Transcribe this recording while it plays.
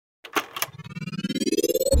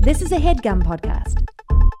This is a HeadGum podcast.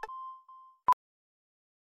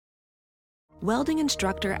 Welding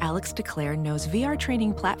instructor Alex DeClaire knows VR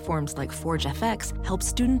training platforms like Forge FX help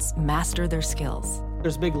students master their skills.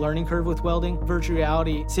 There's a big learning curve with welding. Virtual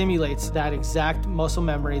reality simulates that exact muscle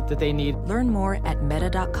memory that they need. Learn more at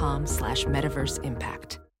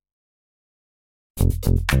meta.com/metaverseimpact.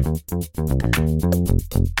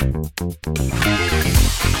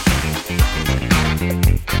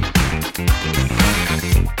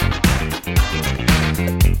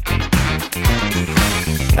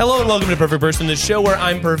 Hello and welcome to Perfect Person, the show where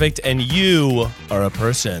I'm perfect and you are a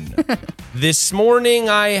person. This morning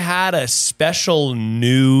I had a special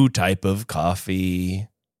new type of coffee.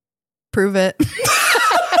 Prove it. Prove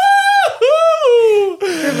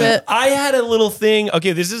it. I had a little thing.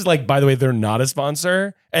 Okay, this is like, by the way, they're not a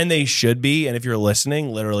sponsor and they should be. And if you're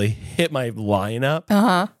listening, literally hit my line up.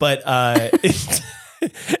 But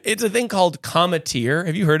it's a thing called Cometeer.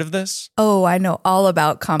 Have you heard of this? Oh, I know all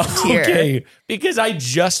about Cometeer. Okay, because I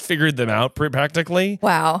just figured them out practically.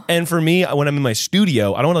 Wow. And for me, when I'm in my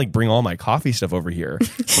studio, I don't want to like bring all my coffee stuff over here.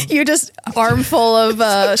 You just armful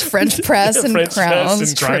of French press and French crowns press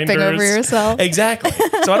and tripping grinders. over yourself. Exactly.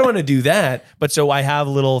 So I don't want to do that. But so I have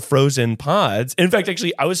little frozen pods. In fact,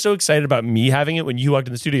 actually, I was so excited about me having it when you walked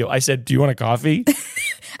in the studio. I said, "Do you want a coffee?"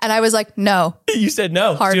 And I was like, no. You said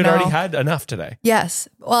no. Hard So you had no. already had enough today. Yes.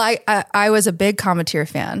 Well, I was a big Cometeer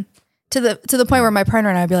fan to the point where my partner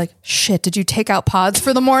and I'd be like, shit, did you take out pods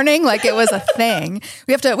for the morning? Like it was a thing.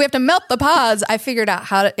 We have to melt the pods. I figured out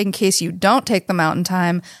how to, in case you don't take them out in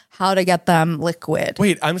time, how to get them liquid.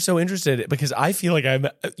 Wait, I'm so interested because I feel like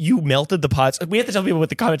you melted the pods. We have to tell people what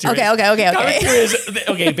the Cometeer is. Okay.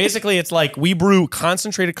 Cometeer is, basically it's like we brew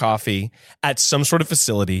concentrated coffee at some sort of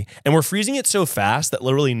facility and we're freezing it so fast that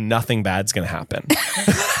literally nothing bad's going to happen.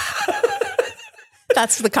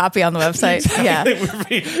 That's the copy on the website. Yeah.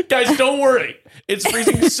 Guys, don't worry. It's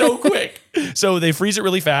freezing so quick. So they freeze it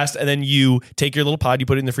really fast and then you take your little pod, you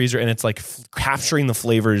put it in the freezer and it's like capturing the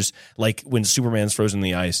flavors like when Superman's frozen in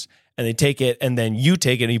the ice. And they take it and then you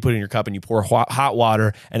take it and you put it in your cup and you pour hot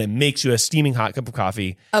water and it makes you a steaming hot cup of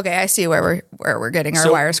coffee. Okay, I see where we're getting our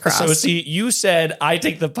wires crossed. So see, you said I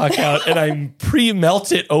take the puck out and I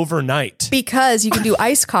pre-melt it overnight. Because you can do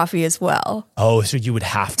iced coffee as well. Oh, so you would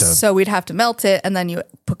have to. So we'd have to melt it and then you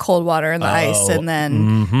put cold water in the ice and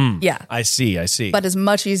then, yeah. I see. But it's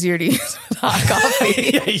much easier to use with hot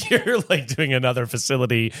coffee. Yeah, you're like doing another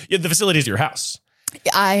facility. Yeah, the facility is your house.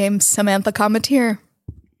 I am Samantha Cometeer.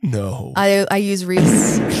 No. I use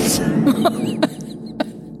Reece. And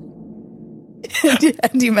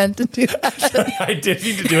you meant to do that. I did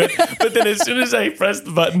need to do it. But then as soon as I pressed the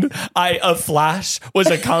button, a flash was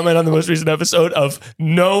a comment on the most recent episode of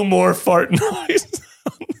no more fart noise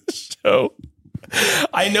on the show.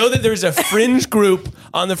 I know that there's a fringe group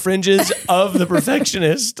on the fringes of the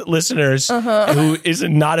perfectionist listeners who is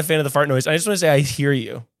not a fan of the fart noise. I just want to say I hear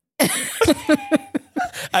you.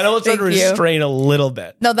 I know it's trying to restrain a little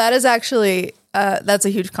bit. No, that is actually, that's a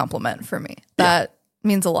huge compliment for me. That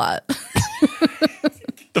means a lot.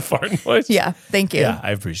 The fart noise? Yeah, thank you. Yeah,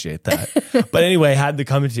 I appreciate that. But anyway, I had the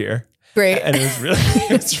Cometeer. Great. And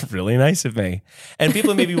it's really nice of me. And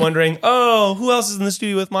people may be wondering, oh, who else is in the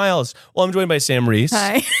studio with Miles? Well, I'm joined by Sam Reece.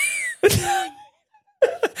 Hi.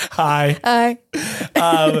 Hi.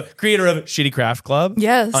 Creator of Shitty Craft Club.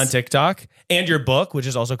 Yes. On TikTok. And your book, which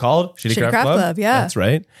is also called Shitty Craft Club. Yeah. That's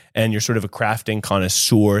right. And you're sort of a crafting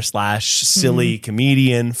connoisseur / silly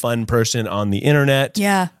comedian, fun person on the internet.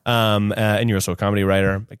 Yeah. And you're also a comedy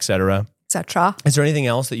writer, etc. Etc. Is there anything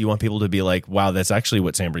else that you want people to be like, wow, that's actually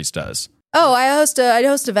what Sam Reece does? Oh, I host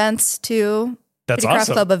events too. That's Shitty awesome.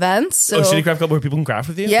 Craft Club events. So, Shitty Craft Club where people can craft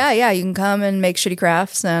with you? Yeah. You can come and make shitty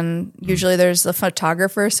crafts, and usually there's a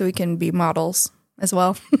photographer, so we can be models as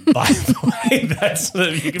well. By the way,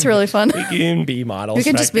 it's really fun. We can be models. We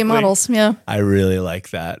can just be models. Yeah. I really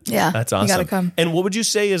like that. Yeah. That's awesome. You gotta come. And what would you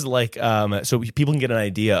say is like, so people can get an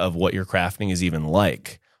idea of what your crafting is even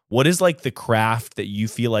like? What is like the craft that you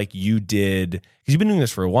feel like you did? Because you've been doing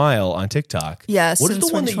this for a while on TikTok. Yeah, what is since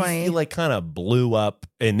the one that you 2020. feel like kind of blew up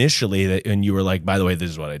initially and you were like, by the way,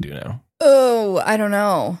 this is what I do now? Oh, I don't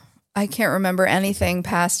know. I can't remember anything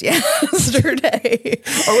past yesterday.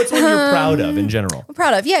 Or what's one you're proud of in general? I'm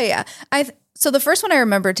proud of. Yeah. So the first one I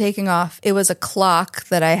remember taking off, it was a clock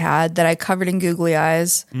that I had that I covered in googly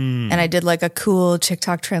eyes. And I did like a cool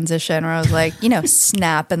TikTok transition where I was like,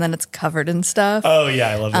 snap and then it's covered in stuff. Oh, yeah.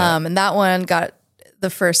 I love that. And that one got the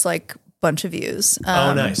first like bunch of views.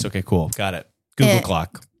 Oh, nice. Okay, cool. Got it. Google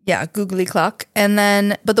clock. Yeah, googly clock. And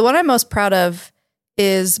then, but the one I'm most proud of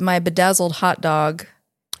is my bedazzled hot dog.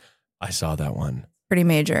 I saw that one. pretty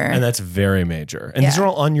major. And that's very major. And Yeah. these are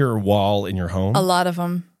all on your wall in your home? A lot of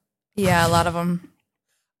them. Yeah, a lot of them.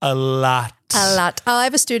 A lot. Oh, I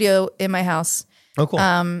have a studio in my house. Oh, cool.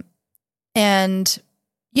 And,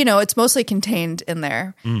 you know, it's mostly contained in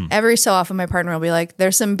there. Every so often, my partner will be like,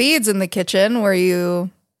 there's some beads in the kitchen. Were you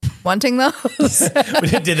wanting those?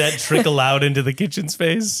 Did that trickle out into the kitchen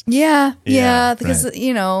space? Yeah. Yeah, Because, right.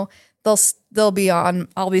 you know, they'll be on,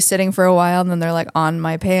 I'll be sitting for a while and then they're like on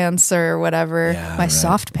my pants or whatever. Yeah, my right.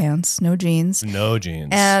 soft pants, no jeans. No jeans.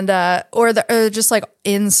 And, or just like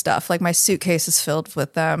in stuff, like my suitcase is filled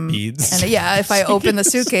with them. Beads. And yeah, if I open the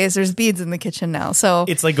suitcase, there's beads in the kitchen now. So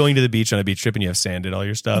It's like going to the beach on a beach trip and you have sand in all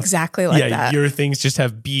your stuff. exactly like that. Your things just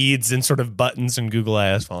have beads and sort of buttons and Google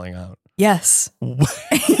eyes falling out. Yes.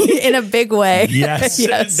 In a big way. Yes.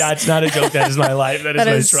 Yes. That's not a joke. That is my life. That is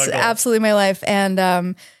my struggle. Absolutely my life.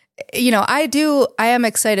 And, you know, I am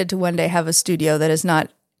excited to one day have a studio that is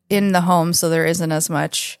not in the home. So there isn't as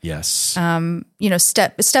much, Yes. you know,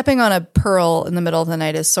 stepping on a pearl in the middle of the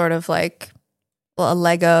night is sort of like a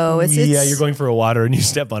Lego. It's you're going for a water and you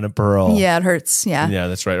step on a pearl. Yeah, it hurts. Yeah. Yeah,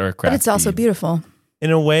 that's right. Or a But craft it's also bead. beautiful. In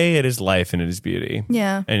a way, it is life and it is beauty.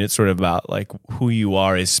 Yeah. And it's sort of about like who you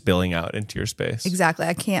are is spilling out into your space. Exactly.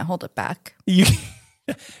 I can't hold it back. You,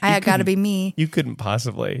 I got to be me. you couldn't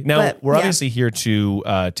possibly. Now, But, we're yeah. obviously here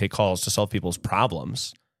to take calls to solve people's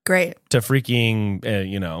problems. Great. To freaking,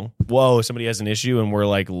 you know, whoa, somebody has an issue and we're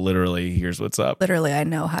like, literally, here's what's up. Literally, I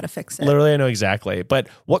know how to fix it. Literally, I know exactly. But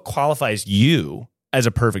what qualifies you as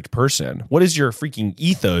a perfect person? What is your freaking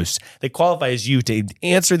ethos that qualifies you to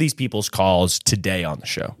answer these people's calls today on the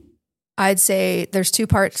show? I'd say there's two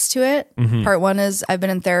parts to it. Mhm. Part one is I've been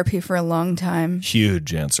in therapy for a long time.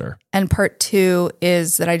 Huge answer. And part two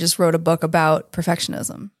is that I just wrote a book about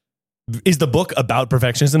perfectionism. Is the book about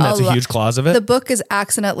perfectionism? That's a huge clause of it? The book is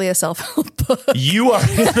accidentally a self-help book. You are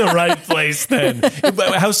in the right place then.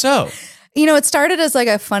 But how so? You know, it started as like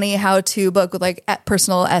a funny how-to book with like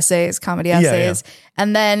personal essays, comedy essays.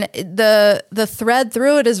 And then the thread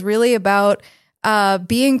through it is really about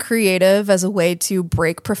being creative as a way to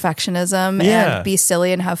break perfectionism and be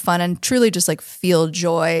silly and have fun and truly just like feel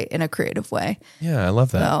joy in a creative way. Yeah, I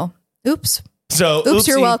love that. So, oops. So, Oops,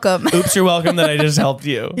 you're welcome. Oops, you're welcome that I just helped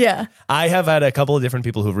you. Yeah. I have had a couple of different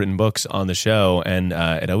people who've written books on the show, and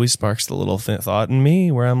it always sparks the little thought in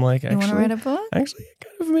me where I'm like, You want to write a book? Actually, I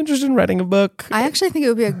kind of am interested in writing a book. I actually think it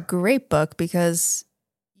would be a great book because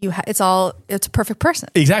it's a perfect person.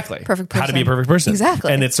 Exactly. Perfect How to be a person. perfect person.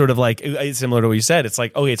 Exactly. And it's sort of like, it's similar to what you said. It's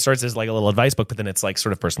like, okay, it starts as like a little advice book, but then it's like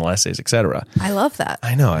sort of personal essays, etc. I love that.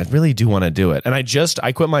 I know. I really do want to do it. And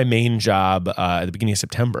I quit my main job at the beginning of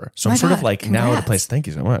September. So My I'm sort of God, like now at a congrats. place, thank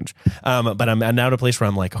you so much. But I'm now at a place where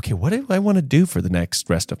I'm like, okay, what do I want to do for the next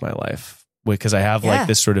rest of my life? Because I have like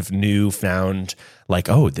this sort of newfound, like,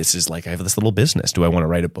 oh, this is like, I have this little business. Do I want to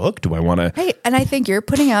write a book? Do I want to? Hey, and I think you're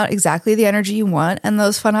putting out exactly the energy you want, and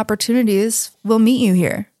those fun opportunities will meet you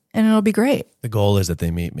here, and it'll be great. The goal is that they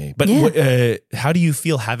meet me. But Yeah. how do you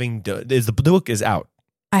feel having, the book is out?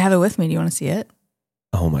 I have it with me. Do you want to see it?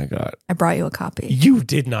 Oh my God. I brought you a copy. You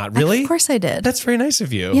did not, really? Of course I did. That's very nice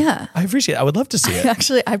of you. Yeah. I appreciate it. I would love to see it.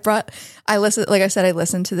 Actually, I listened, like I said, I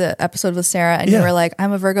listened to the episode with Sarah, and you were like,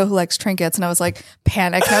 I'm a Virgo who likes trinkets. And I was like,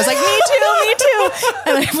 panicked. And I was like, me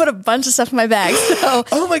too. And I put a bunch of stuff in my bag. So,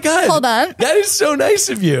 Oh my God. hold on. That is so nice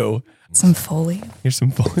of you. Some Foley. Here's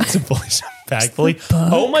some Foley, some bag Foley.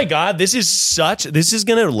 Oh my God. This is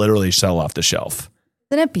going to literally sell off the shelf.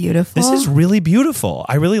 Isn't it beautiful? This is really beautiful.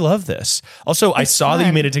 I really love this. Also, I saw that you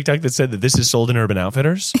fun. made a TikTok that said that this is sold in Urban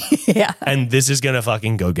Outfitters. Yeah. And this is going to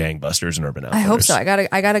fucking go gangbusters in Urban I Outfitters. hope so.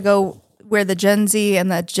 I gotta go where the Gen Z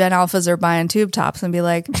and the Gen Alphas are buying tube tops and be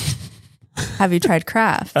like, have you tried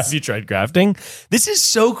crafts? Have you tried crafting? This is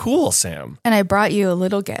so cool, Sam. And I brought you a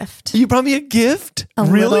little gift. You brought me a gift? A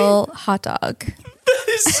Really? little hot dog. That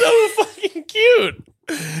is so fucking cute.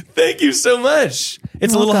 Thank you so much.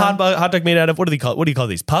 It's a little hot dog made out of, what do you call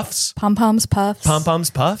these? Puffs? Pom-poms, puffs. Pom-poms,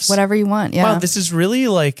 puffs? Whatever you want. Yeah. Wow, this is really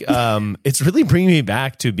like, it's really bringing me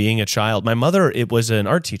back to being a child. My mother, it was an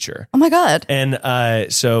art teacher. Oh my God.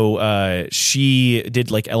 And so she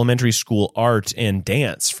did like elementary school art and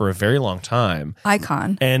dance for a very long time.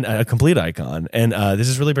 Icon. And a complete icon. And this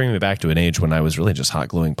is really bringing me back to an age when I was really just hot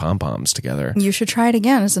gluing pom-poms together. You should try it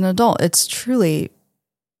again as an adult. It's truly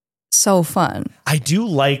so fun. I do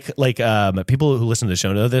like people who listen to the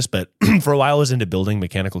show know this, but for a while I was into building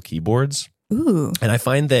mechanical keyboards. Ooh. And I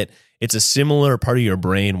find that it's a similar part of your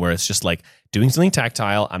brain where it's just like doing something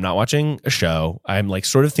tactile. I'm not watching a show. I'm like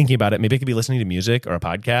sort of thinking about it. Maybe I could be listening to music or a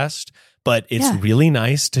podcast, but it's really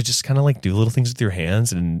nice to just kind of like do little things with your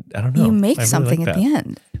hands. And I don't know. You make I really something like at that. the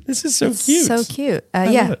end. This is so cute. So cute.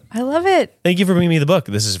 love it. I love it. Thank you for bringing me the book.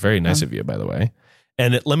 This is very nice of you, by the way.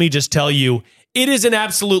 And let me just tell you, it is an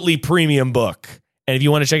absolutely premium book. And if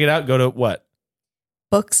you want to check it out, go to what?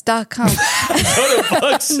 Books.com. Go to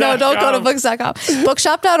books.com. No, don't go to books.com.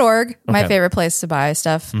 Bookshop.org, my favorite place to buy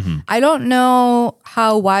stuff. I don't know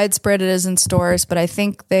how widespread it is in stores, but I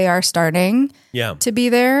think they are starting to be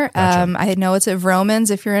there. Gotcha. I know it's at Vroman's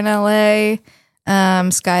if you're in LA.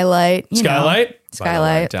 Skylight.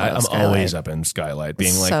 Skylight. I'm always up in Skylight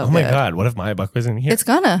being like, so oh my good. God, what if my book was in here? It's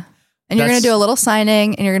gonna. And you're going to do a little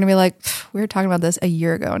signing and you're going to be like, we were talking about this a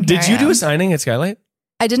year ago. And did you do a signing at Skylight?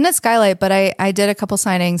 I didn't at Skylight, but I did a couple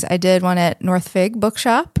signings. I did one at North Fig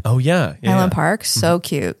Bookshop. Oh, yeah. Highland Park. So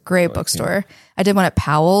cute. Great bookstore. I did one at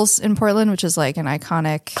Powell's in Portland, which is like an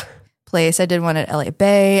iconic place. I did one at LA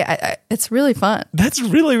Bay. It's really fun. That's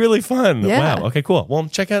really, really fun. Yeah. Wow. Okay, cool. Well,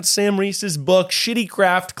 check out Sam Reese's book, Shitty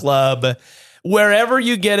Craft Club, wherever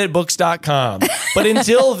you get it, books.com. But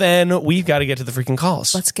until then, we've got to get to the freaking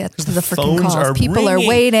calls. Let's get to the freaking calls. People are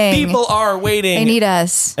waiting. People are waiting. They need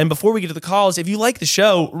us. And before we get to the calls, if you like the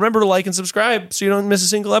show, remember to like and subscribe so you don't miss a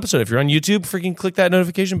single episode. If you're on YouTube, freaking click that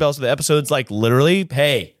notification bell so the episode's like literally,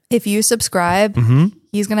 hey. If you subscribe,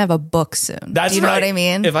 he's going to have a book soon. That's Do you know right. what I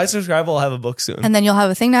mean? If I subscribe, I'll have a book soon. And then you'll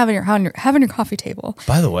have a thing to have on your coffee table.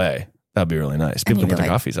 By the way, that'd be really nice. People can put their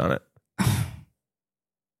coffees on it.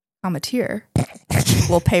 Cometeer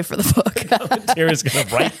will pay for the book. Cometeer is going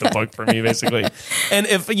to write the book for me, basically. And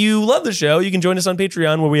if you love the show, you can join us on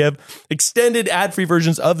Patreon, where we have extended ad-free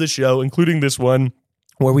versions of the show, including this one,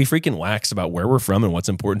 where we freaking wax about where we're from and what's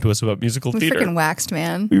important to us about musical theater. We freaking waxed,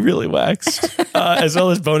 man. We really waxed. As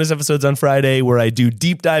well as bonus episodes on Friday, where I do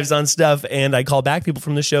deep dives on stuff and I call back people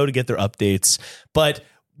from the show to get their updates. But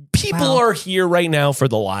people are here right now for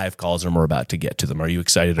the live calls, and we're about to get to them. Are you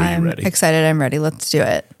excited? Are you ready? Excited. I'm ready. Let's do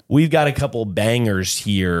it. We've got a couple bangers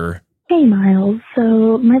here. Hey, Miles.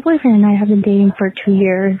 So my boyfriend and I have been dating for 2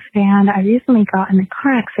 years, and I recently got in a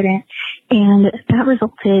car accident, and that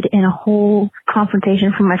resulted in a whole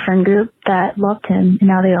confrontation from my friend group that loved him, and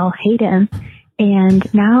now they all hate him.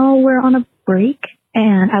 And now we're on a break,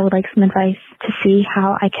 and I would like some advice to see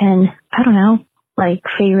how I can,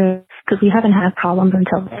 favor, because we haven't had problems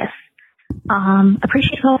until this.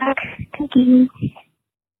 Appreciate it all back. Thank you.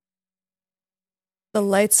 The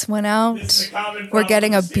lights went out. We're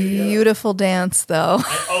getting a beautiful dance, though.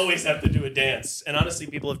 I always have to do a dance. And honestly,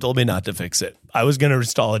 people have told me not to fix it. I was going to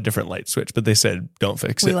install a different light switch, but they said, don't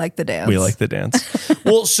fix it. We like the dance. We like the dance.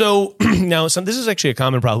 Well, so now this is actually a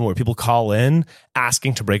common problem where people call in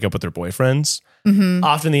asking to break up with their boyfriends.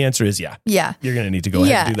 Often the answer is yeah. Yeah. You're going to need to go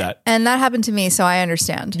ahead and do that. And that happened to me, so I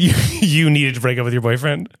understand. You needed to break up with your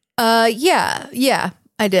boyfriend? Yeah,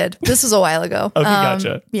 I did. This was a while ago. Okay,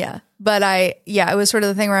 gotcha. Yeah. But it was sort of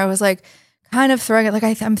the thing where I was like kind of throwing it, like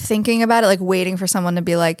I'm thinking about it, like waiting for someone to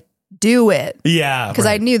be like, do it. Yeah. Because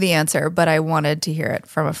I knew the answer, but I wanted to hear it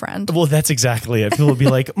from a friend. Well, that's exactly it. People will be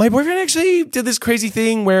like, my boyfriend actually did this crazy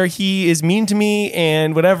thing where he is mean to me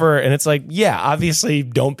and whatever. And it's like, yeah, obviously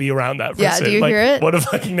don't be around that person. Yeah, do you hear it? What a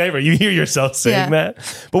fucking nightmare. You hear yourself saying that.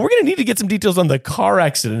 But we're going to need to get some details on the car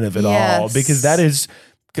accident of it all, because that is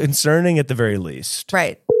concerning at the very least.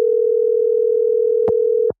 Right.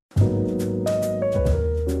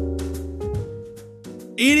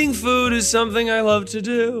 Eating food is something I love to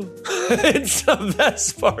do. It's the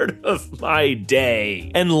best part of my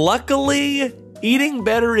day. And luckily, eating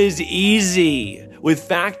better is easy with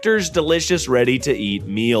Factor's delicious, ready-to-eat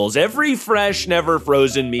meals. Every fresh, never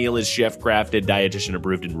frozen meal is chef-crafted,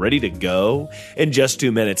 dietitian-approved, and ready to go in just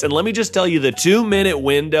 2 minutes. And let me just tell you, the 2-minute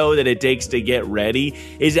window that it takes to get ready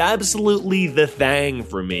is absolutely the thing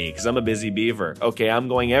for me, because I'm a busy beaver. Okay, I'm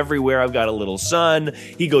going everywhere. I've got a little son.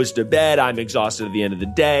 He goes to bed. I'm exhausted at the end of the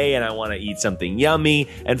day, and I want to eat something yummy.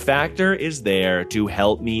 And Factor is there to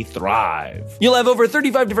help me thrive. You'll have over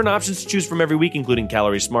 35 different options to choose from every week, including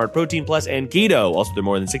Calorie Smart, Protein Plus, and Keto. Also, there are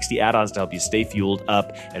more than 60 add-ons to help you stay fueled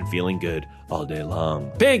up and feeling good all day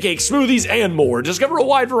long. Pancakes, smoothies, and more. Discover a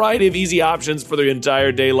wide variety of easy options for the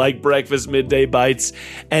entire day, like breakfast, midday bites,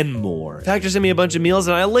 and more. Factor sent me a bunch of meals,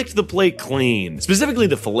 and I licked the plate clean. Specifically,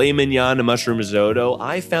 the filet mignon and mushroom risotto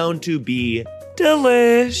I found to be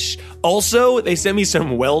delish. Also, they sent me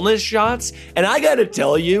some wellness shots, and I gotta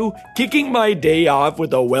tell you, kicking my day off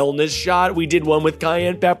with a wellness shot, we did one with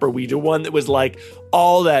cayenne pepper, we did one that was like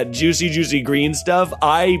all that juicy green stuff,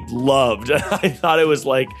 I loved. I thought it was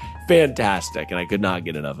like fantastic, and I could not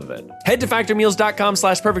get enough of it. Head to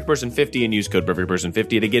factormeals.com/perfectperson50 and use code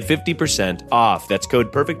perfectperson50 to get 50% off. That's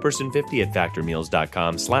code perfectperson50 at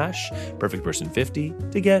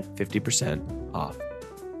factormeals.com/perfectperson50 to get 50% off.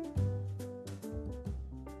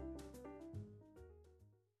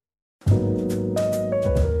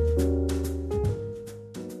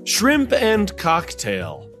 Shrimp and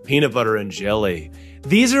cocktail, peanut butter and jelly.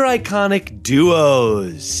 These are iconic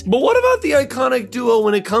duos. But what about the iconic duo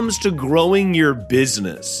when it comes to growing your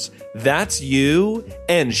business? That's you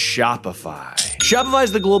and Shopify. Shopify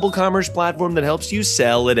is the global commerce platform that helps you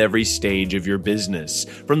sell at every stage of your business.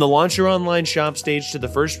 From the launch your online shop stage to the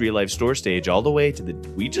first real life store stage, all the way to the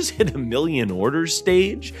we just hit 1 million orders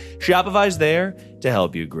stage, Shopify's there to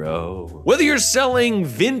help you grow. Whether you're selling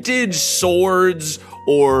vintage swords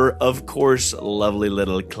or, of course, lovely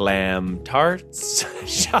little clam tarts,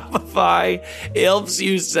 Shopify helps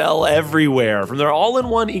you sell everywhere. From their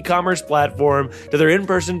all-in-one e-commerce platform to their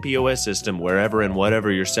in-person POS system, wherever and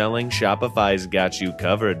whatever you're selling, Shopify's got you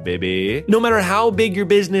covered, baby. No matter how big your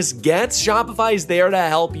business gets, Shopify's there to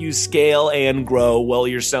help you scale and grow while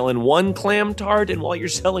you're selling one clam tart and while you're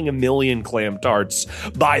selling 1 million clam tarts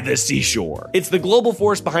by the seashore. It's the global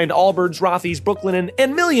force behind Allbirds, Rothy's, Brooklinen,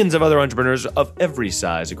 and millions of other entrepreneurs of every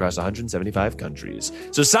size across 175 countries.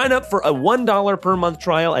 So sign up for a $1 per month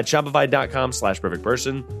trial at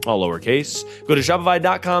shopify.com/perfectperson, all lowercase. Go to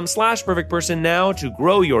shopify.com/perfectperson now to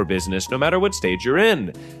grow your business no matter what stage you're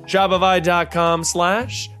in.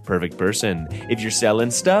 Shopify.com/perfectperson. If you're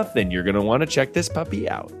selling stuff, then you're going to want to check this puppy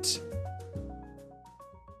out.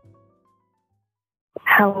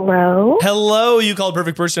 Hello? Hello, you called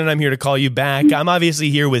Perfect Person, and I'm here to call you back. I'm obviously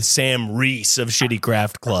here with Sam Reece of Shitty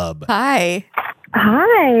Craft Club. Hi.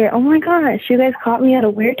 Hi. Oh my gosh, you guys caught me at a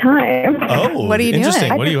weird time. Oh, What are you interesting.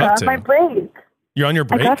 doing? What are you I up just got off my to? break. You're on your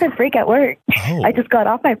break? I got off my break at work. Oh. I just got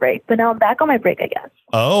off my break, but now I'm back on my break, I guess.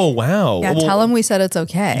 Oh, wow. Yeah, Well, tell them we said it's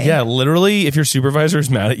okay. Yeah, literally, if your supervisor is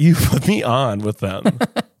mad at you, put me on with them.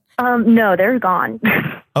 No, they're gone.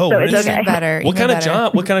 Oh, So what it's is okay. Even better. What even kind of better.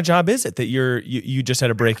 job? What kind of job is it that you just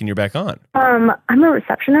had a break and you're back on? I'm a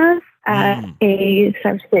receptionist at a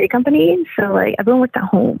cybersecurity company, so like everyone works at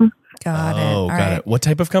home. Got it. Oh, All got right. it. What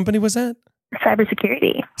type of company was that?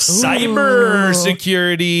 Cybersecurity. Cyber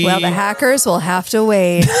security. Well, the hackers will have to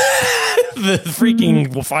wait. The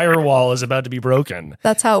freaking firewall is about to be broken.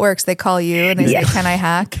 That's how it works. They call you and they say, "Can I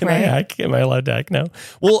hack?" Can I hack? Am I allowed to hack now?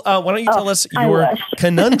 Well, why don't you tell us I your wish.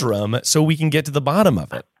 conundrum so we can get to the bottom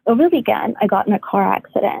of it? Over the weekend, I got in a car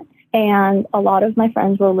accident, and a lot of my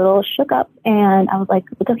friends were a little shook up, and I was like,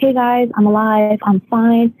 it's okay, guys, I'm alive, I'm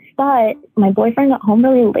fine. But my boyfriend got home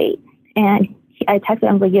really late, and I texted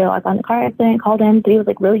him, like, yo, I got in a car accident, called him, but he was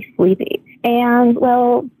like really sleepy. And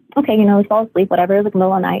well, okay, he fell asleep, whatever, it was like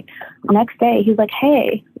middle of the night. The next day, he's like,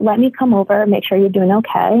 hey, let me come over, make sure you're doing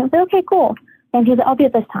okay. I was like, okay, cool. And he's like, I'll be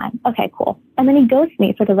at this time. Okay, cool. And then he ghosts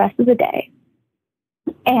me for the rest of the day.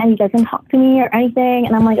 And he doesn't talk to me or anything.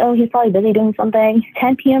 And I'm like, oh, he's probably busy doing something.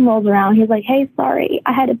 10 p.m. rolls around. He's like, hey, sorry,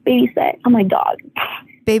 I had to babysit. I'm like, dog.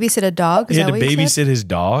 Babysit a dog? Is He had that to what you said? babysit his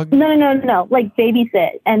dog? No. Like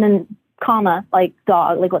babysit. And then comma, like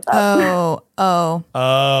dog. Like what's up? Oh.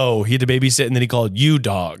 Oh, he had to babysit and then he called you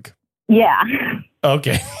dog. Yeah.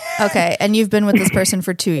 Okay. Okay. And you've been with this person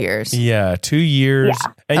for 2 years. Yeah, 2 years.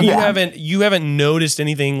 Yeah. And Okay. you haven't noticed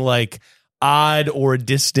anything like odd or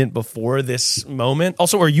distant before this moment.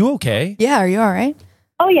 Also, are you okay? Yeah. Are you all right?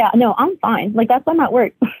 Oh yeah. No, I'm fine. Like that's why I'm at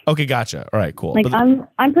work. Okay, gotcha. All right, cool. Like But-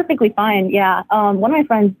 I'm perfectly fine. Yeah. One of my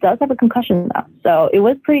friends does have a concussion though, so it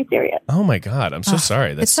was pretty serious. oh my God, I'm so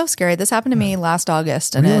sorry. It's so scary. This happened to me last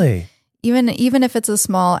August. And really. even if it's a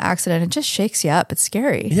small accident, it just shakes you up. It's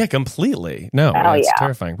scary. Yeah, completely. No, it's a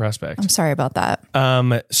terrifying prospect. I'm sorry about that.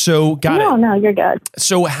 So got it. No, you're good.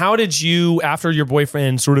 So how did you, after your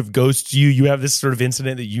boyfriend sort of ghosts you, you have this sort of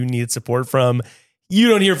incident that you needed support from. You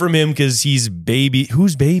don't hear from him because he's baby.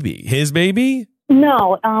 Whose baby? His baby?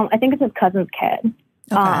 No, I think it's his cousin's kid,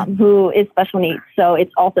 Okay. who is special needs. So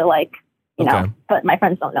it's also like, you Okay. know, but my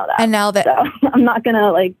friends don't know that. And now that, So I'm not going to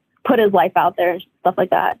like put his life out there and stuff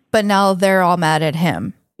like that. but now they're all mad at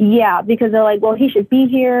him. Yeah, because they're like, well, he should be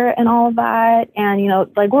here and all of that. And,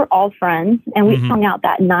 like we're all friends and we hung out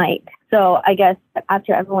that night. So I guess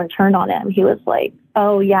after everyone turned on him, he was like,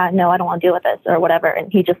 oh, yeah, no, I don't want to deal with this or whatever.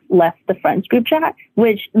 And he just left the friends group chat,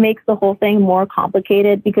 which makes the whole thing more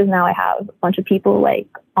complicated because now I have a bunch of people like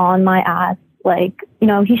on my ass, like,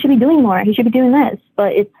 he should be doing more. He should be doing this.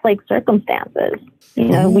 But it's like circumstances.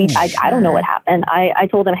 I don't know what happened. I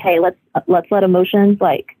told him, hey, let's let emotions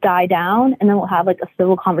like die down and then we'll have like a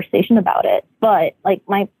civil conversation about it. But like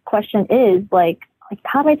my question is like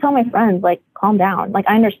how do I tell my friends, like, calm down? Like,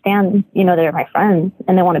 I understand, they're my friends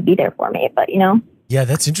and they want to be there for me, but Yeah,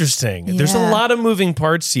 that's interesting. There's a Yeah. lot of moving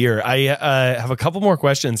parts here. I have a couple more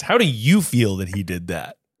questions. How do you feel that he did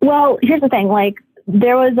that? Well, here's the thing. Like,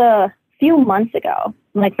 there was a few months ago,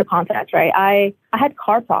 like for context, right? I had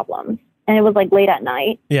car problems and it was like late at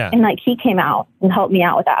night. Yeah. And like he came out and helped me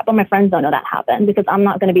out with that. But my friends don't know that happened because I'm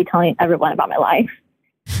not going to be telling everyone about my life.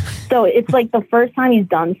 So it's like the first time he's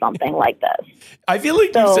done something like this. I feel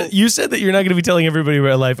like you said that you're not going to be telling everybody about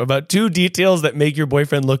your life about 2 details that make your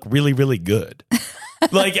boyfriend look really, really good.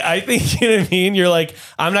 Like, I think, you know what I mean? You're like,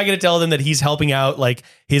 I'm not going to tell them that he's helping out like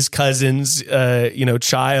his cousin's,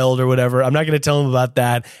 child or whatever. I'm not going to tell them about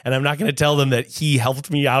that. And I'm not going to tell them that he helped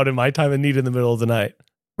me out in my time of need in the middle of the night.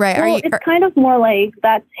 Right. Well, it's kind of more like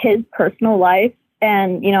that's his personal life.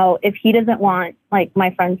 And, if he doesn't want like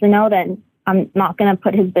my friends to know, then I'm not going to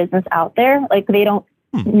put his business out there. Like they don't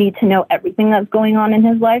need to know everything that's going on in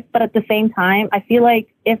his life. But at the same time, I feel like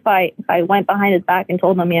if I went behind his back and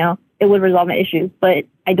told him, it would resolve my issues. But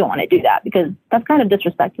I don't want to do that because that's kind of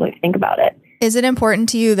disrespectful if you think about it. Is it important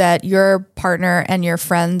to you that your partner and your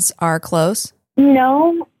friends are close?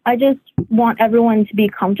 No, I just want everyone to be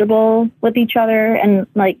comfortable with each other and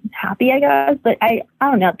like happy, I guess. But I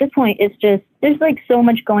don't know. At this point, it's just there's like so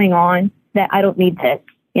much going on that I don't need this,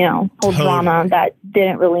 whole drama that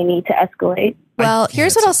didn't really need to escalate. Well,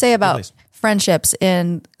 here's what I'll say about friendships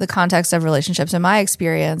in the context of relationships. In my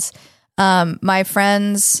experience, my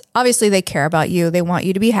friends, obviously they care about you. They want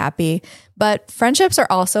you to be happy, but friendships are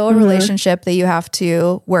also a relationship that you have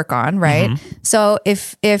to work on. Right. Mm-hmm. So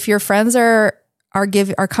if your friends are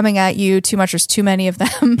coming at you too much, there's too many of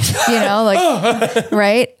them,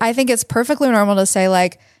 right. I think it's perfectly normal to say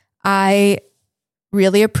like, I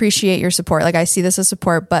really appreciate your support. Like I see this as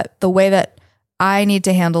support, but the way that I need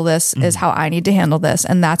to handle this is how I need to handle this.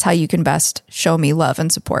 And that's how you can best show me love and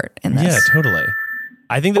support in this. Yeah, totally.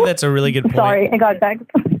 I think that's a really good point. Sorry, I got a text.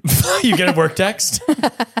 You get a work text?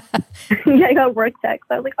 Yeah, I got a work text.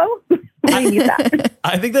 I was like, oh, I need that.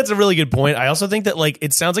 I think that's a really good point. I also think that like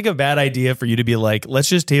it sounds like a bad idea for you to be like, let's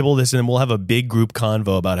just table this and then we'll have a big group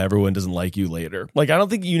convo about how everyone doesn't like you later. Like, I don't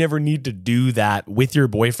think you never need to do that with your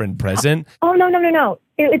boyfriend present. Oh, no.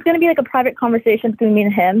 It's going to be like a private conversation between me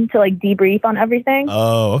and him to like debrief on everything.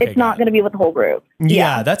 Oh, okay. It's not going to be with the whole group.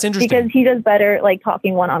 Yeah, that's interesting. Because he does better like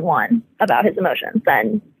talking one-on-one about his emotions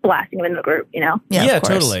than blasting him in the group, Yeah,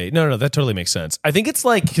 totally. No, that totally makes sense. I think it's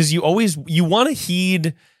like, because you want to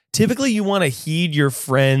heed your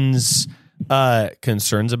friends'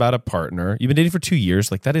 concerns about a partner. You've been dating for 2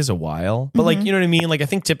 years. Like that is a while, but like, you know what I mean? Like, I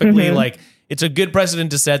think typically like it's a good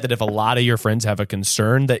precedent to set that if a lot of your friends have a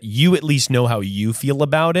concern that you at least know how you feel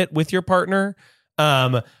about it with your partner.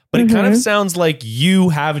 But it kind of sounds like you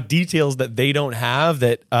have details that they don't have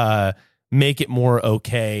that, make it more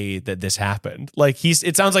okay that this happened. Like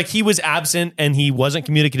it sounds like he was absent and he wasn't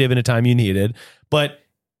communicative in a time you needed, but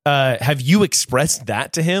have you expressed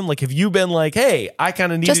that to him? Like, have you been like, hey, I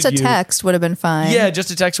kind of needed just a text would have been fine. Yeah, just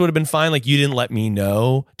a text would have been fine. Like, you didn't let me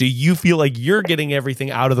know. Do you feel like you're getting everything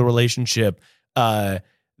out of the relationship that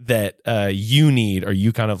you need? Or are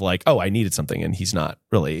you kind of like, oh, I needed something and he's not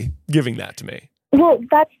really giving that to me? Well,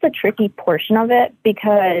 that's the tricky portion of it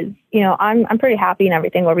because, I'm pretty happy in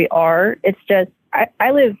everything where we are. It's just, I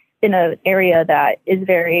live in an area that is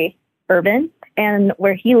very urban and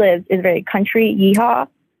where he lives is very country, yeehaw.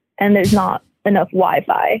 And there's not enough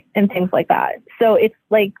Wi-Fi and things like that. So it's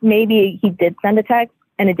like maybe he did send a text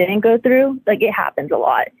and it didn't go through. Like it happens a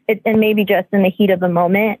lot. And maybe just in the heat of the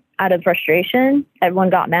moment, out of frustration,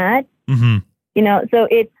 everyone got mad. So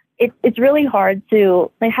it's really hard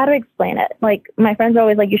to like, how to explain it? Like my friends are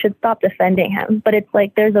always like, you should stop defending him. But it's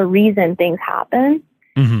like, there's a reason things happen.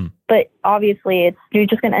 But obviously you're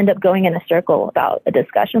just going to end up going in a circle about a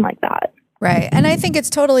discussion like that. Right. And I think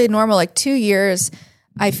it's totally normal. Like 2 years,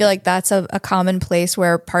 I feel like that's a common place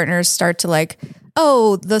where partners start to like,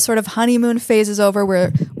 oh, the sort of honeymoon phase is over.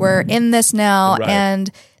 We're in this now. Right.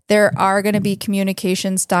 And there are going to be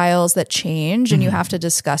communication styles that change and you have to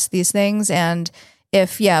discuss these things. And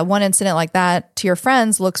if, one incident like that to your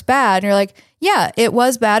friends looks bad and you're like, yeah, it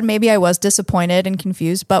was bad. Maybe I was disappointed and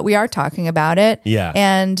confused, but we are talking about it. Yeah.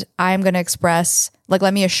 And I'm going to express, like,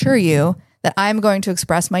 let me assure you that I'm going to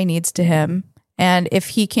express my needs to him. And if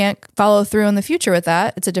he can't follow through in the future with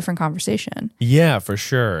that, it's a different conversation. Yeah, for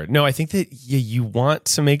sure. No, I think that you want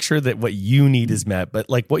to make sure that what you need is met, but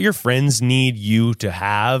like what your friends need you to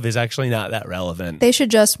have is actually not that relevant. They should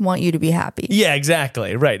just want you to be happy. Yeah,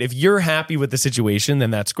 exactly. Right. If you're happy with the situation, then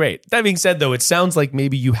that's great. That being said, though, it sounds like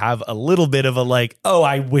maybe you have a little bit of a like, oh,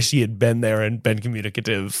 I wish he had been there and been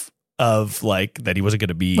communicative of like that he wasn't going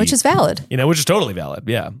to be, which is valid, which is totally valid.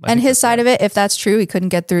 Yeah. And his side of it, if that's true, he couldn't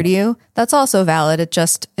get through to you. That's also valid. It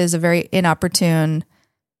just is a very inopportune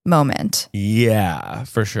moment. Yeah,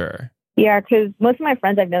 for sure. Yeah. Cause most of my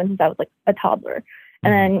friends I've known since I was like a toddler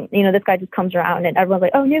And then, you know, this guy just comes around and everyone's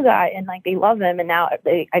like, oh, new guy. And like, they love him. And now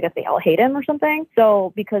I guess they all hate him or something.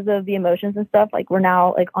 So because of the emotions and stuff, like we're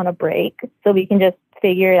now like on a break so we can just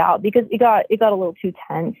figure it out because it got a little too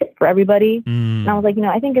tense for everybody. And I was like, you know,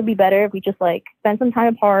 I think it'd be better if we just like spend some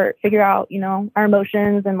time apart, figure out, you know, our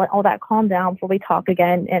emotions and let all that calm down before we talk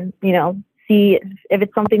again and, you know, see if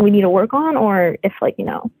it's something we need to work on or if like, you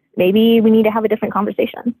know, maybe we need to have a different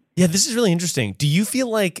conversation. Yeah, this is really interesting. Do you feel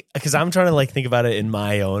like, because I'm trying to like think about it in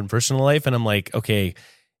my own personal life and I'm like, okay,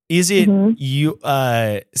 is it you,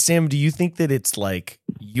 Sam, do you think that it's like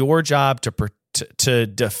your job to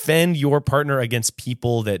defend your partner against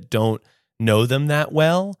people that don't know them that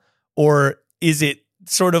well? Or is it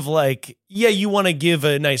sort of like, yeah, you want to give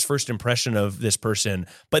a nice first impression of this person,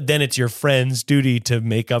 but then it's your friend's duty to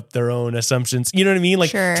make up their own assumptions. You know what I mean? Like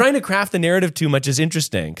trying to craft the narrative too much is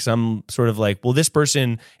interesting because I'm sort of like, well, this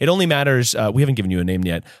person, it only matters. We haven't given you a name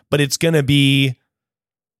yet, but it's going to be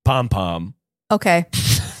Pom Pom. Okay.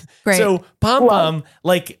 Great. So Pom Pom,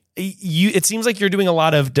 like it seems like you're doing a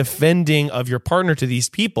lot of defending of your partner to these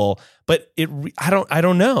people, but I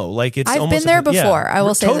don't know. Like I've been there before. I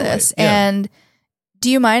will say this. Yeah. And do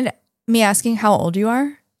you mind me asking how old you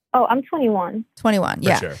are? Oh, I'm 21. 21,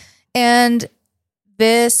 yeah. Sure. And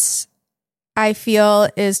this, I feel,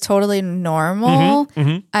 is totally normal.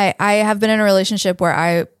 I have been in a relationship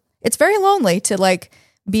where it's very lonely to like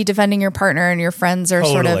be defending your partner and your friends are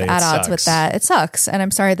sort of at odds with that. It sucks. And I'm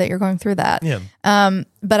sorry that you're going through that. Yeah.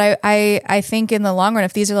 But I think in the long run,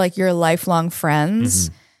 if these are like your lifelong friends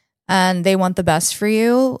and they want the best for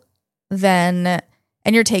you, then...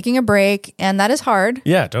 And you're taking a break, and that is hard.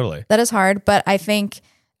 Yeah, totally. That is hard. But I think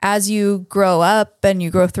as you grow up and you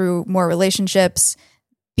grow through more relationships,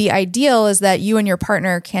 the ideal is that you and your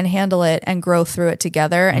partner can handle it and grow through it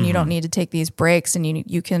together. And you don't need to take these breaks. And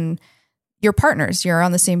you can, you're partners. You're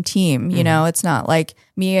on the same team. You know, it's not like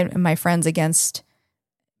me and my friends against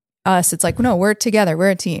us. It's like, no, we're together. We're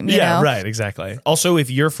a team. You know? Right. Exactly. Also, if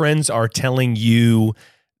your friends are telling you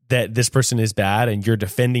that this person is bad and you're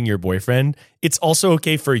defending your boyfriend, it's also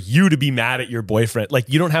okay for you to be mad at your boyfriend. Like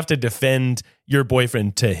you don't have to defend your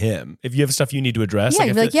boyfriend to him. If you have stuff you need to address.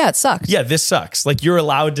 Yeah, like, it sucks. Yeah, this sucks. Like you're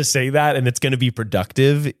allowed to say that and it's going to be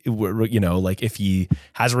productive. You know, like if he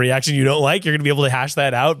has a reaction you don't like, you're going to be able to hash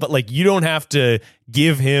that out. But like you don't have to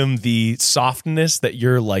give him the softness that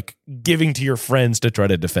you're like giving to your friends to try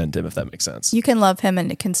to defend him, if that makes sense. You can love him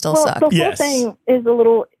and it can still suck. The whole thing is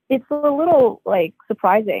it's a little like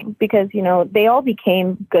surprising because, you know, they all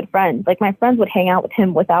became good friends. Like my friends would hang out with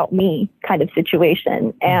him without me kind of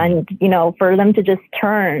situation. And, you know, for them to just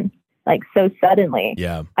turn like so suddenly,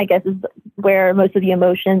 I guess is where most of the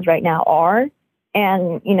emotions right now are.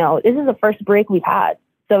 And, you know, this is the first break we've had.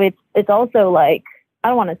 So it's also like, I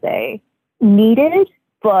don't want to say needed,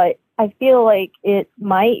 but I feel like it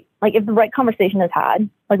might, like if the right conversation is had,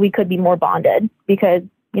 like we could be more bonded because,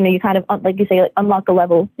 you know, you kind of, like you say, like unlock a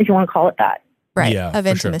level, if you want to call it that. Right. Of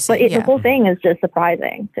intimacy. Sure. But the whole thing is just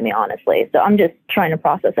surprising to me, honestly. So I'm just trying to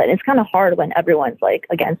process it. It's kind of hard when everyone's like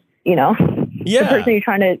against, you know, the person you're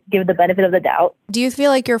trying to give the benefit of the doubt. Do you feel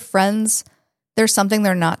like your friends, there's something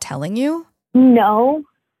they're not telling you? No,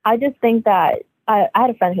 I just think that I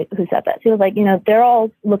had a friend who said that. She was like, you know, they're all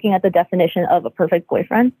looking at the definition of a perfect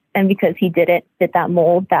boyfriend. And because he didn't fit that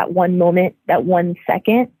mold, that one moment, that 1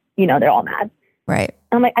 second, you know, they're all mad. Right.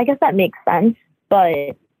 I'm like, I guess that makes sense,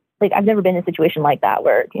 but like I've never been in a situation like that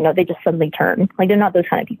where, you know, they just suddenly turn. Like they're not those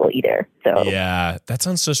kind of people either. So yeah, that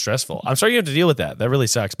sounds so stressful. I'm sorry you have to deal with that. That really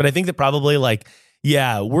sucks. But I think that probably like,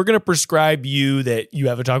 yeah, we're going to prescribe you that you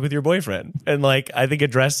have a talk with your boyfriend and like, I think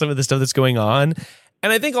address some of the stuff that's going on.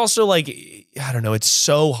 And I think also like, I don't know, it's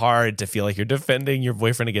so hard to feel like you're defending your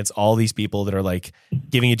boyfriend against all these people that are like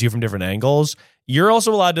giving it to you from different angles. You're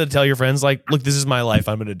also allowed to tell your friends like, look, this is my life.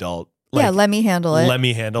 I'm an adult. Like, let me handle it. Let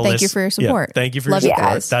me handle Thank this. you for your support. Yeah, thank you for Love your support.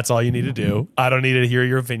 You guys. That's all you need to do. I don't need to hear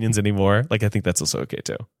your opinions anymore. Like, I think that's also okay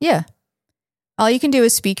too. Yeah. All you can do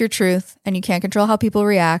is speak your truth and you can't control how people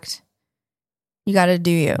react. You got to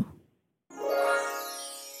do you.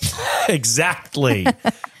 Exactly.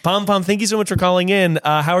 Pom Pom, thank you so much for calling in.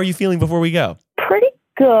 How are you feeling before we go? Pretty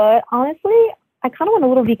good. Honestly, I kind of want a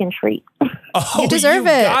little vegan treat. Oh, you deserve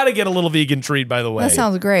it. You got to get a little vegan treat, by the way. That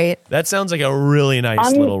sounds great. That sounds like a really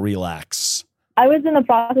nice little relax. I was in the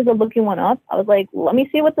process of looking one up. I was like, let me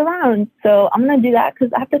see what's around. So I'm going to do that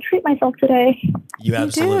because I have to treat myself today. You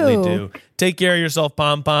absolutely do. Take care of yourself,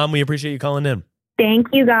 Pom Pom. We appreciate you calling in. Thank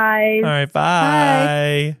you, guys. All right,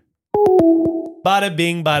 bye. Bada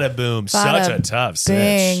bing, bada boom. Such a tough sitch.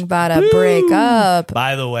 Bing, bada break up.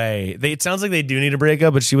 By the way, it sounds like they do need to break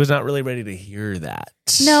up, but she was not really ready to hear that.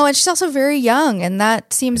 No, and she's also very young, and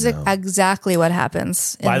that seems exactly what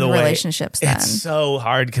happens in By the way, relationships then. It's so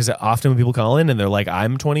hard because often when people call in and they're like,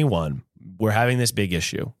 I'm 21, we're having this big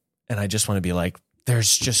issue. And I just want to be like,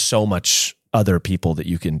 there's just so much other people that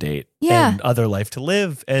you can date and other life to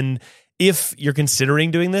live. And if you're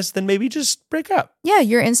considering doing this, then maybe just break up. Yeah,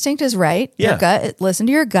 your instinct is right. Yeah. Your gut, listen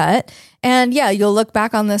to your gut. And yeah, you'll look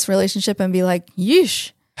back on this relationship and be like,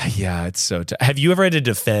 yeesh. Yeah, it's so tough. Have you ever had to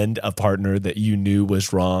defend a partner that you knew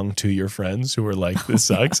was wrong to your friends who were like, this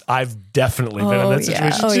sucks? I've definitely been in that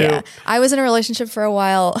situation too. Yeah. I was in a relationship for a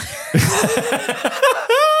while.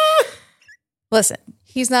 Listen,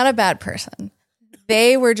 he's not a bad person.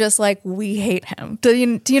 They were just like, we hate him. Do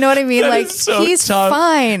you know what I mean? That like, is so he's tough.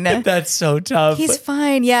 fine. That's so tough. He's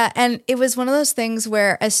fine. Yeah. And it was one of those things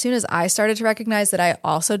where as soon as I started to recognize that I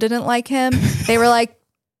also didn't like him, they were like,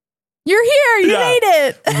 you're here. You made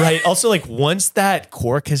it. Right. Also, like once that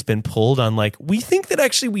cork has been pulled on like, we think that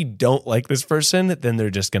actually we don't like this person, then they're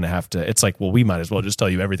just going to have to, it's like, well, we might as well just tell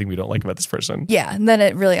you everything we don't like about this person. Yeah. And then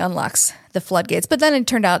it really unlocks the floodgates. But then it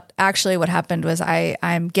turned out actually what happened was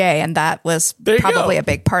I'm gay, and that was probably a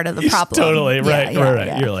big part of the problem. Totally. Right. Yeah, right.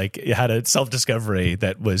 yeah. You're like, you had a self-discovery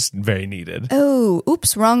that was very needed. Oh,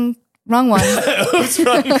 oops. Wrong one. Oops,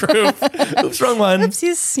 wrong group. Oops, wrong one.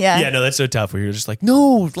 Oopsies. Yeah. Yeah, no, that's so tough where you're just like,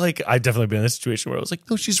 no, like I've definitely been in this situation where I was like,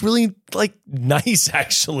 no, she's really like nice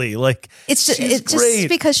actually. Like it's just she's just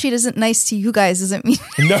because she isn't nice to you guys doesn't mean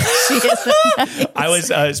no. she isn't nice. I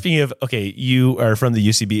was speaking of, okay, you are from the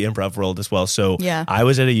UCB improv world as well. So I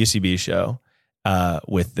was at a UCB show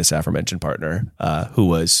with this aforementioned partner who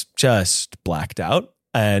was just blacked out.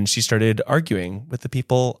 And she started arguing with the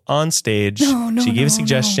people on stage. She gave a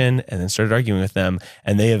suggestion and then started arguing with them.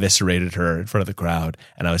 And they eviscerated her in front of the crowd.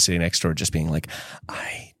 And I was sitting next to her just being like,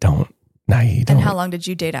 I don't. And how long did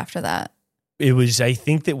you date after that? It was, I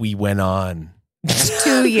think that we went on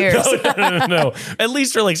 2 years. No. At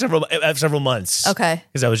least for like several months. Okay.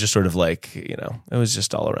 Because I was just sort of like, it was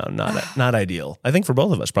just all around not ideal. I think for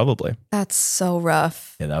both of us, probably. That's so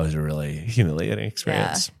rough. Yeah, that was a really humiliating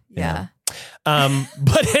experience. Yeah.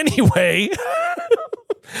 But anyway,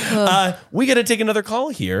 we got to take another call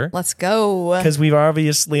here. Let's go. Because we're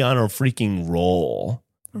obviously on a freaking roll.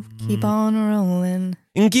 Keep on rolling.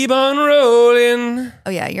 And keep on rolling. Oh,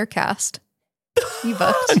 yeah, you're cast. You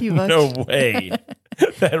booked. No way.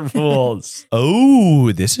 That rules.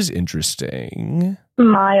 Oh, this is interesting.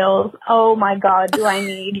 Miles, oh my God, do I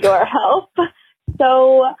need your help?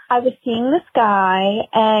 So I was seeing this guy,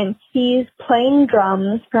 and he's playing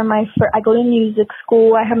drums for I go to music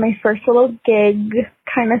school. I have my first little gig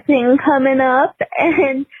kind of thing coming up,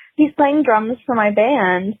 and he's playing drums for my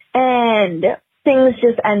band, and things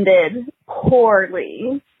just ended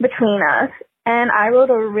poorly between us. And I wrote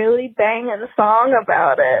a really banging song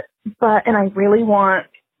about it, and I really want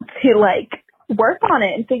to work on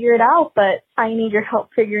it and figure it out, but I need your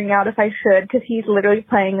help figuring out if I should, because he's literally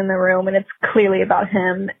playing in the room and it's clearly about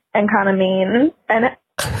him and kind of mean, and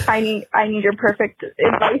I need your perfect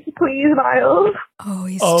advice, please, Miles. Oh,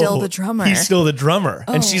 he's still the drummer. He's still the drummer.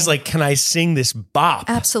 And she's like, can I sing this bop?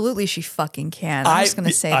 Absolutely, she fucking can. I'm just going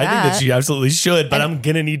to say that. I think that she absolutely should, but I'm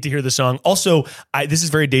going to need to hear the song. Also, this is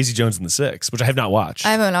very Daisy Jones and the Six, which I have not watched.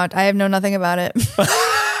 I have known nothing about it.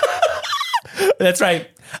 That's right.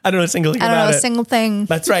 I don't know a single thing about it. I don't know a single thing.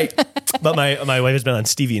 That's right. But my wife has been on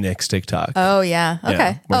Stevie Nicks TikTok. Oh, yeah.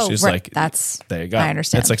 Okay. Where she's right. like, there you go. I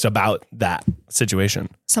understand. It's like about that situation.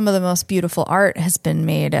 Some of the most beautiful art has been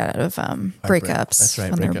made out of breakups. That's right.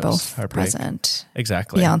 When breakups. they're both Heartbreak. present.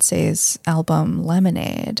 Exactly. Beyonce's album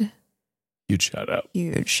Lemonade. Huge shout out.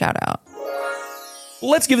 Huge shout out.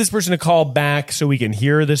 Let's give this person a call back so we can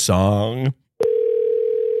hear the song.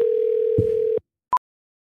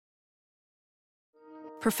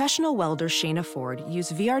 Professional welder Shayna Ford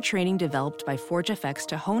used VR training developed by ForgeFX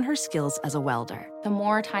to hone her skills as a welder. The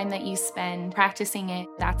more time that you spend practicing it,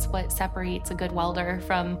 that's what separates a good welder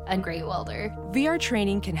from a great welder. VR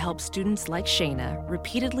training can help students like Shayna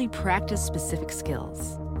repeatedly practice specific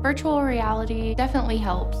skills. Virtual reality definitely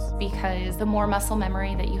helps because the more muscle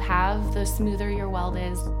memory that you have, the smoother your weld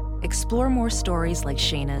is. Explore more stories like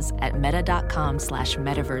Shayna's at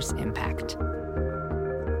meta.com/metaverseimpact.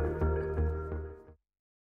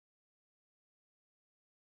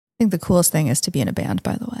 I think the coolest thing is to be in a band,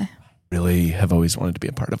 by the way. Really have always wanted to be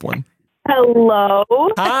a part of one. Hello.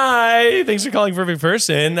 Hi. Thanks for calling Perfect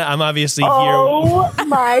Person. I'm obviously here. Oh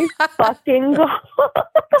my fucking God.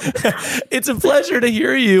 It's a pleasure to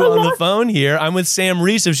hear you on the phone here. I'm with Sam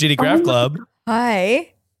Reece of Shitty Craft Club.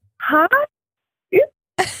 Hi. Hi.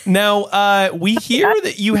 Now, we hear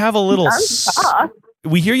that you have a little...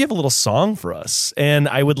 we hear you have a little song for us, and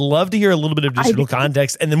I would love to hear a little bit of additional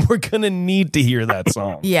context, and then we're going to need to hear that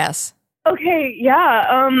song. Yes. Okay,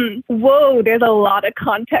 yeah. Whoa, there's a lot of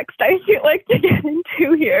context I feel like to get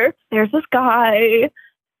into here. There's this guy,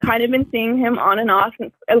 kind of been seeing him on and off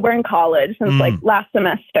since we're in college, since like last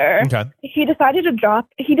semester. Okay. He decided to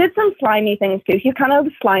he did some slimy things too. He's kind of a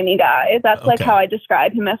slimy guy. That's like how I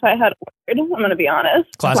describe him if I had a word. I'm going to be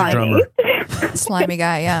honest. Classic slimy. drummer. Slimy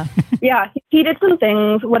guy, yeah. Yeah, he did some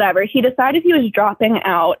things, whatever. He decided he was dropping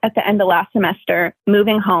out at the end of last semester,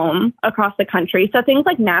 moving home across the country. So things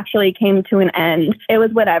like naturally came to an end. It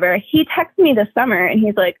was whatever. He texted me this summer and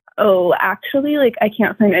he's like, oh, actually, like, I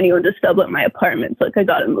can't find anyone to sublet my apartment. So, like, I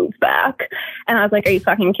got to move back. And I was like, are you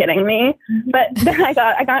fucking kidding me? But then I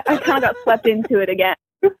kind of got swept into it again.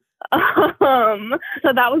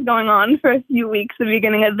 So that was going on for a few weeks at the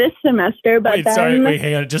beginning of this semester. But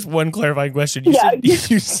hang on. Just one clarifying question.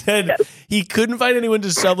 You said he couldn't find anyone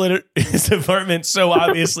to sublet his apartment, so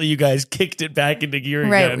obviously you guys kicked it back into gear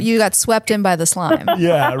again. Right, you got swept in by the slime.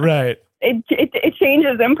 Yeah, right. It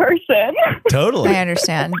changes in person. Totally. I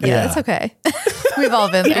understand. Yeah, that's okay. We've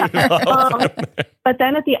all been there. But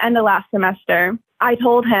then at the end of last semester, I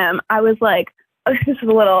told him, I was like, this is a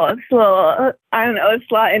little, I don't know, it's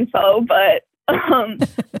a lot of info, but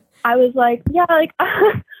I was like, yeah, like,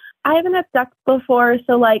 I haven't had sex before,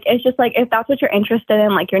 so, like, it's just, like, if that's what you're interested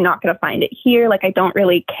in, like, you're not going to find it here. Like, I don't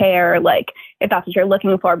really care, like, if that's what you're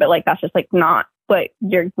looking for, but, like, that's just, like, not what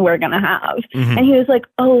we're going to have. Mm-hmm. And he was like,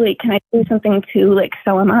 oh, like, can I do something too? Like,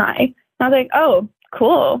 so am I. And I was like, oh,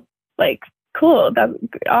 cool. Like, cool. That's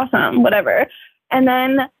awesome. Whatever. And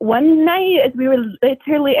then one night, as we were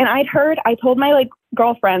literally, and I told my, like,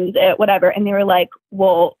 girlfriends it, whatever, and they were like,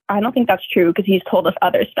 well, I don't think that's true because he's told us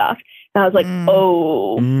other stuff. And I was like,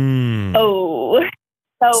 oh.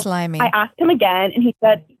 So slimy. I asked him again and he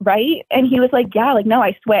said, right? And he was like, yeah, like, no,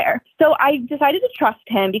 I swear. So I decided to trust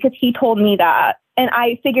him because he told me that. And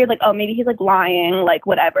I figured, like, oh, maybe he's, like, lying, like,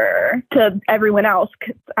 whatever, to everyone else.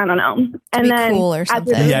 'Cause I don't know. And then cool or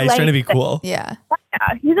something. Yeah, he's trying to be cool. Yeah.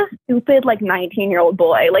 Yeah, he's a stupid, like, 19-year-old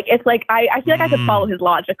boy. Like, it's like, I feel like I could follow his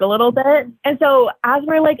logic a little bit. And so as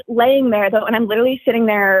we're, like, laying there, though, and I'm literally sitting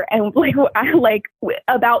there and, like, I'm, like,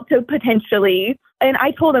 about to potentially, and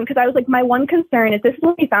I told him, because I was like, my one concern is, this is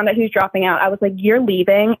when we found out he was dropping out. I was like, you're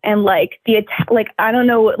leaving, and, like, I don't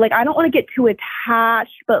know, like, I don't want to get too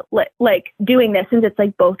attached, but, like, doing this, since it's,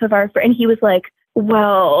 like, both of our friends. And he was like,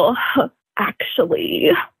 well,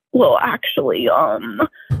 actually,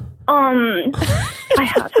 I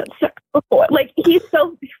have had sex before. Like, he's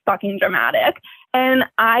so fucking dramatic. And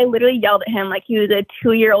I literally yelled at him like he was a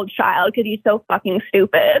 2-year-old child because he's so fucking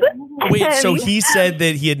stupid. Wait, so he said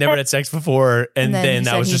that he had never had sex before, and then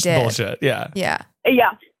that was just bullshit. Yeah. Yeah.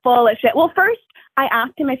 Yeah, full of shit. Well, first, I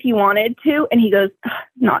asked him if he wanted to, and he goes,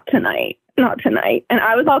 not tonight. And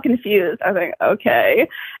I was all confused. I was like, okay.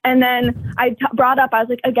 And then I brought up, I was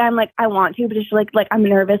like, again, like, I want to, but it's like I'm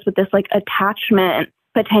nervous with this, like, attachment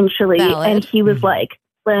potentially. Valid. And he was like,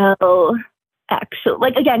 well, actually,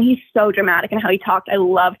 like, again, he's so dramatic in how he talked. I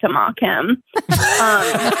love to mock him.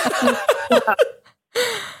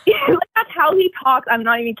 That's how he talks. I'm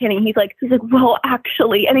not even kidding. He's like, well,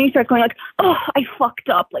 actually, and then he starts going like, oh, I fucked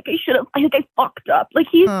up. Like, I think I fucked up. Like,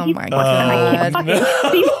 he's my God.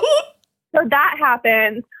 So that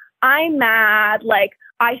happens. I'm mad. Like,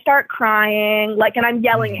 I start crying. Like, and I'm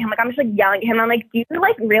yelling at him. Like, I'm just like yelling at him. I'm like, do you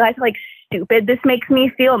like realize how like stupid this makes me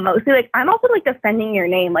feel? Mostly, like, I'm also like defending your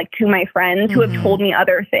name, like, to my friends who have told me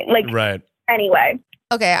other things. Like, right. Anyway.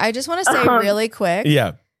 Okay, I just want to say really quick.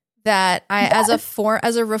 Yeah. That I, as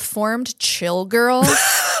a reformed chill girl,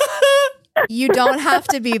 you don't have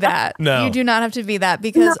to be that. No. You do not have to be that,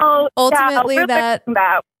 because ultimately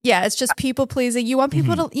it's just people pleasing. You want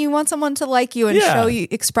people to, you want someone to like you and show you,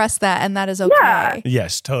 express that, and that is okay. Yeah.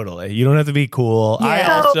 Yes, totally. You don't have to be cool.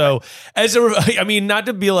 Yeah. I also, I mean, not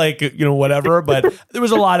to be like, whatever, but there was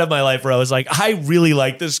a lot of my life where I was like, I really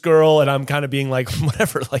like this girl, and I'm kind of being like,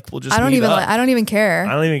 whatever, like, we'll just I don't even care.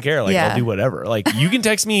 I don't even care. Like, I'll do whatever. Like, you can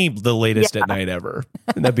text me the latest at night ever.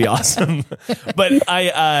 And that'd be awesome. But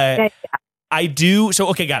I do. So,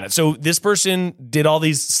 okay, got it. So this person did all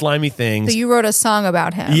these slimy things. So you wrote a song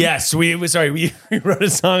about him. Yes, we wrote a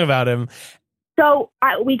song about him. So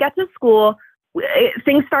we get to school.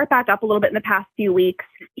 Things start back up a little bit in the past few weeks.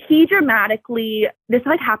 He dramatically, this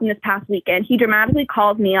like happened this past weekend. He dramatically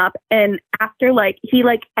calls me up, and after he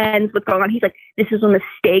ends what's going on. He's like, "This is a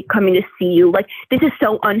mistake coming to see you. Like, this is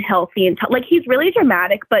so unhealthy." And like, he's really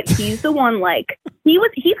dramatic, but he's the one, like, he's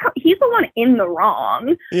the one in the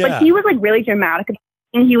wrong. Yeah. But he was like really dramatic.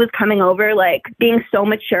 And he was coming over, like, being so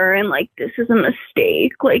mature and like, this is a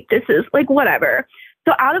mistake. Like, this is like, whatever.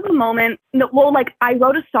 So out of the moment, I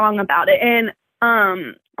wrote a song about it, and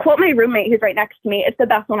quote my roommate who's right next to me, it's the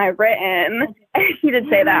best one I've written. He did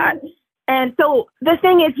say that. And so the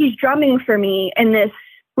thing is, he's drumming for me in this,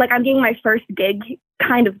 like, I'm getting my first gig.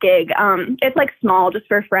 It's like small, just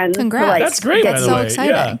for friends. Congrats. To, like, that's great, by the so way.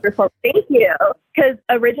 exciting. Yeah. Thank you. Because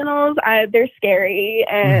originals, they're scary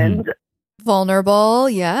and vulnerable.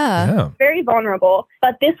 Yeah. very vulnerable.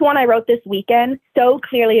 But this one I wrote this weekend so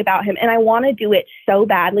clearly about him, and I want to do it so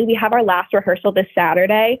badly. We have our last rehearsal this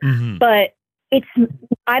Saturday, but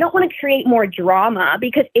I don't want to create more drama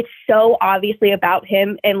because it's so obviously about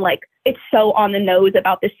him, and like it's so on the nose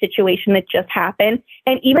about this situation that just happened.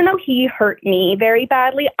 And even though he hurt me very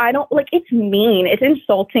badly, I don't like, it's mean. It's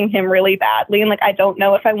insulting him really badly. And like, I don't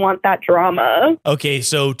know if I want that drama. Okay.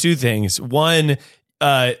 So 2 things. One,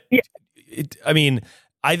 I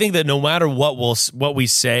think that no matter what we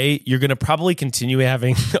say, you're going to probably continue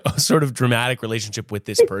having a sort of dramatic relationship with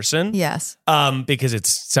this person. Yes. Because it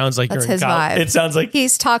sounds like that's you're in his college. vibe. It sounds like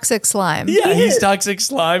he's toxic slime. Yeah, he's toxic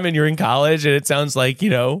slime, and you're in college, and it sounds like,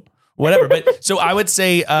 whatever. But so I would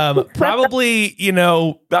say probably, I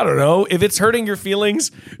don't know, if it's hurting your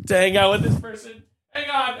feelings to hang out with this person. Hang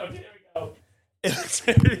on. Okay, there we go. If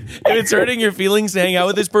it's hurting your feelings to hang out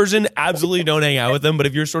with this person, absolutely don't hang out with them. But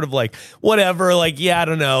if you're sort of like, whatever, like, yeah, I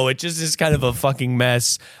don't know, it just is kind of a fucking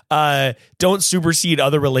mess. Don't supersede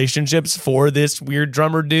other relationships for this weird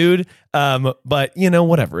drummer dude. But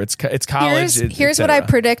whatever. It's college. Here's what I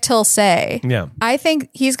predict he'll say. Yeah. I think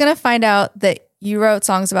he's going to find out that you wrote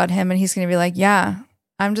songs about him, and he's going to be like, yeah,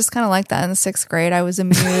 I'm just kind of like that in the 6th grade. I was a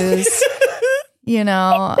muse.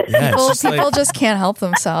 People just can't help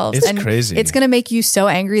themselves. It's crazy. It's going to make you so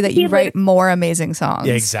angry that you write more amazing songs.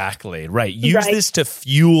 Yeah, exactly. Right. Use this to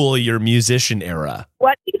fuel your musician era.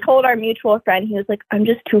 What he told our mutual friend, he was like, I'm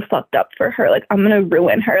just too fucked up for her. Like, I'm going to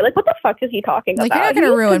ruin her. Like, what the fuck is he talking about? Like, you're not going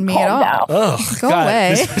to ruin me at all. Oh, Go God,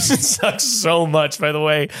 away. This person sucks so much, by the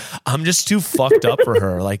way. I'm just too fucked up for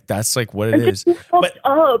her. Like, that's like what it is. But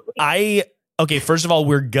okay, first of all,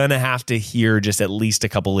 we're going to have to hear just at least a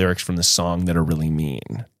couple lyrics from the song that are really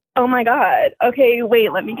mean. Oh my God. Okay,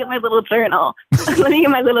 wait, let me get my little journal. Let me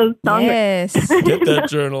get my little song. Yes. Get that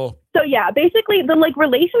journal. So yeah, basically the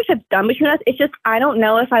relationship's done between us. It's just, I don't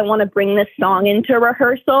know if I want to bring this song into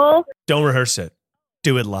rehearsal. Don't rehearse it.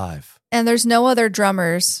 Do it live. And there's no other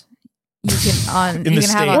drummers you can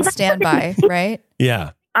have on standby, right?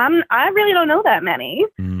 Yeah. I really don't know that many.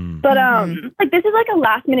 But this is like a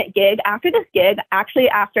last minute gig. After this gig,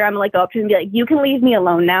 after I'm like go up to him and be like, you can leave me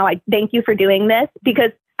alone now. I thank you for doing this.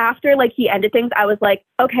 Because after like he ended things, I was like,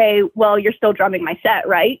 okay, well, you're still drumming my set,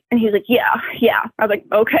 right? And he's like, yeah. I was like,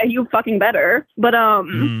 okay, you fucking better. But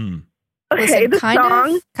okay, listen, the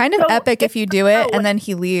song kind of epic if you do it and then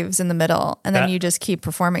he leaves in the middle and then you just keep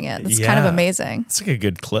performing it. It's kind of amazing. It's like a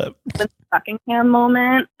good clip. The Buckingham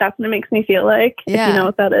moment. That's what it makes me feel like. Yeah. If you know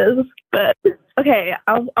what that is. But okay,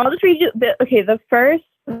 I'll just read you. The first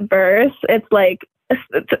verse. It's like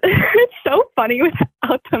it's so funny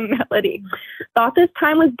without the melody. Thought this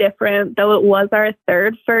time was different, though it was our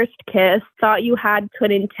first kiss. Thought you had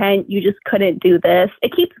good intent, you just couldn't do this.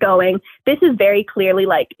 It keeps going. This is very clearly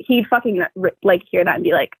like he'd fucking like hear that and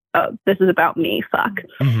be like, oh, this is about me. Fuck.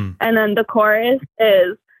 And then the chorus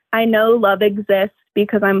is, I know love exists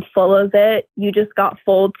because I'm full of it. You just got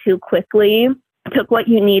full too quickly. Took what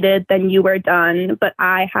you needed, then you were done. But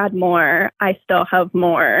I had more. I still have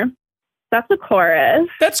more. That's the chorus.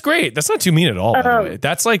 That's great. That's not too mean at all, by the way.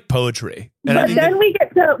 That's like poetry. And but then we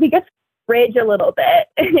get to bridge a little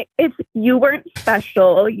bit. It's you weren't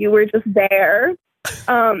special. You were just there.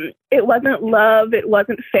 It wasn't love. It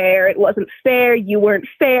wasn't fair. It wasn't fair. You weren't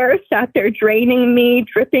fair. Sat there draining me,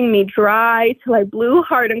 dripping me dry till I blew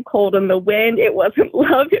hard and cold in the wind. It wasn't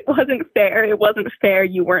love. It wasn't fair. It wasn't fair.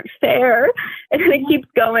 You weren't fair. And then it keeps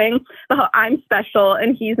going. Oh, I'm special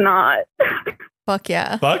and he's not. Fuck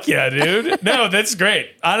yeah. Fuck yeah, dude. No, that's great.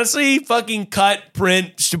 Honestly, fucking cut,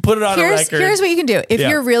 print, should put it on a record. Here's what you can do. If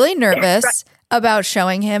you're really nervous about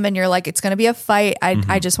showing him and you're like, it's going to be a fight.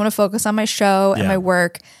 I just want to focus on my show and my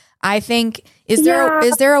work. I think, is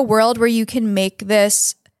there a world where you can make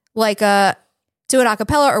this like do it a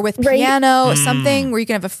cappella or with piano, something where you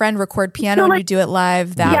can have a friend record piano and you do it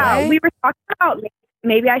live that way? Yeah, we were talking about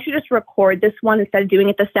maybe I should just record this one instead of doing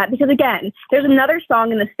it the set, because again, there's another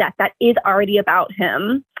song in the set that is already about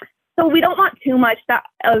him. So we don't want too much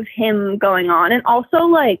of him going on. And also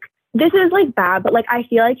like, this is like bad, but like, I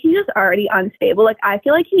feel like he's just already unstable. Like, I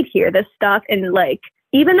feel like he'd hear this stuff and like,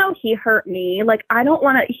 even though he hurt me, like, I don't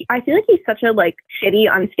want to, I feel like he's such a like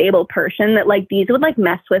shitty, unstable person that like these would like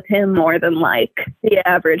mess with him more than like the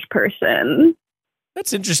average person.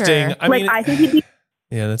 That's interesting. Sure. I mean, I think he'd be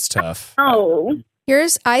Yeah, that's tough. Oh.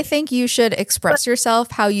 I think you should express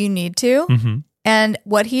yourself how you need to. Mm-hmm. And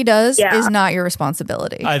what he does is not your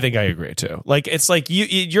responsibility. I think I agree too. Like, it's like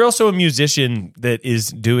you're also a musician that is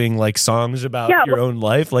doing like songs about your own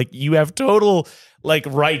life. Like, you have total like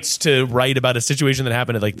rights to write about a situation that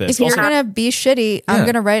happened like this. If you're going to be shitty, I'm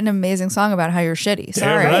going to write an amazing song about how you're shitty.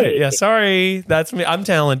 Sorry. Right. Yeah, sorry. That's me. I'm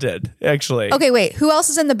talented, actually. Okay, wait. Who else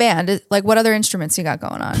is in the band? Like, what other instruments you got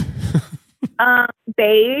going on?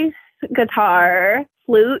 Bass, guitar,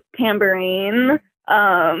 flute, tambourine.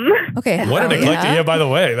 Okay. What an eclectic. Yeah, by the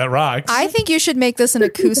way, that rocks. I think you should make this an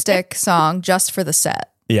acoustic song just for the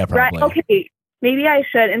set. Yeah, probably. Right. Okay. Maybe I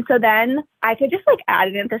should. And so then I could just like add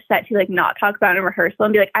it into the set to like not talk about it in rehearsal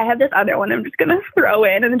and be like, I have this other one I'm just going to throw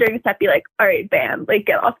in. And then during the set be like, all right, band, like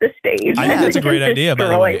get off the stage. I think that's a great idea, by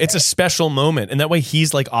the way. It's a special moment. And that way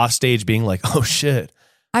he's like off stage being like, oh shit.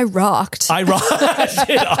 I rocked. I rocked.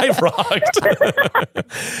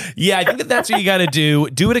 Yeah, I think that's what you got to do.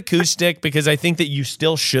 Do it acoustic, because I think that you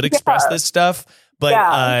still should express this stuff,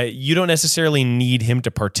 but you don't necessarily need him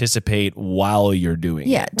to participate while you're doing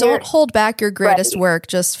it. Yeah, don't hold back your greatest work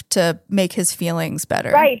just to make his feelings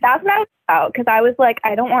better. Right, that's what I was about, because I was like,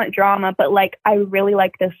 I don't want drama, but like, I really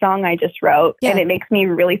like this song I just wrote, and it makes me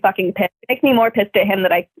really fucking pissed. It makes me more pissed at him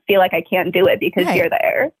that I feel like I can't do it because you're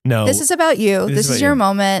there. No. This is about you. This is your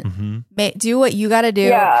moment. Mm-hmm. Do what you got to do.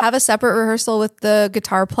 Yeah. Have a separate rehearsal with the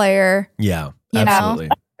guitar player. Yeah, absolutely.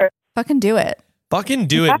 Fucking do it. Fucking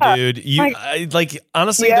do it, dude.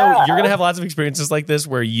 Honestly, though, you're going to have lots of experiences like this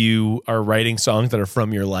where you are writing songs that are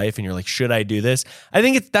from your life and you're like, should I do this? I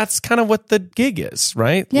think that's kind of what the gig is,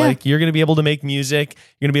 right? Yeah. Like, you're going to be able to make music.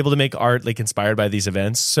 You're going to be able to make art like inspired by these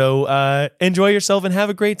events. So enjoy yourself and have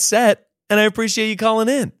a great set. And I appreciate you calling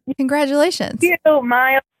in. Congratulations. Thank you,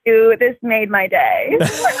 Maya. This made my day.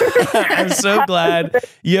 I'm so glad.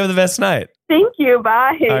 You have the best night. Thank you.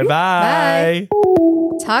 Bye. All right, bye.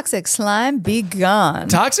 Toxic slime be gone.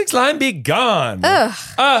 Toxic slime be gone.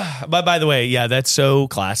 Ugh. But by the way, yeah, that's so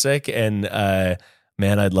classic. And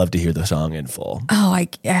man, I'd love to hear the song in full. Oh,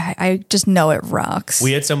 I just know it rocks.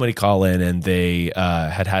 We had somebody call in and they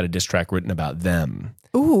had a diss track written about them.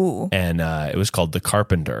 Ooh. And it was called The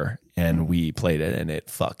Carpenter. And we played it and it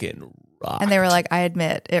fucking rocked. And they were like, I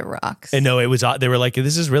admit, it rocks. And no, it was, they were like,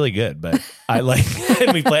 this is really good. But I like,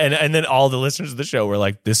 and we play, and then all the listeners of the show were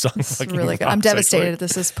like, this song is really good. I'm devastated.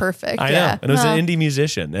 This is perfect. I know. And it was an indie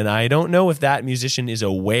musician. And I don't know if that musician is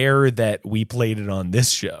aware that we played it on this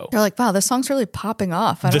show. They're like, wow, this song's really popping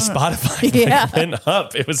off. Spotify thing went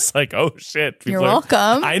up. It was like, oh shit. You're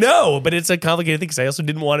welcome. I know, but it's a complicated thing because I also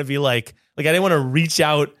didn't want to be like I didn't want to reach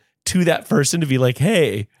out to that person to be like,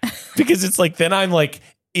 hey, because it's like, then I'm like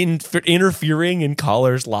interfering in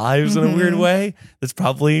callers' lives in a weird way. That's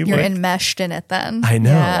probably you're enmeshed in it then. I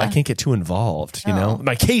know. Yeah. I can't get too involved, you know?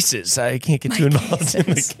 My cases. I can't get too involved in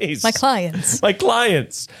the case. My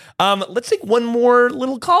clients. Let's take one more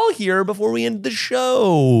little call here before we end the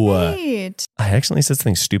show. Right. I accidentally said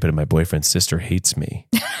something stupid and my boyfriend's sister hates me.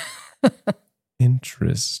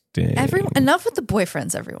 Interesting. Enough with the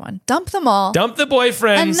boyfriends, everyone. Dump them all. Dump the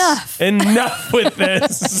boyfriends. Enough with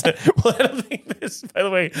this. Well, I don't think this, by the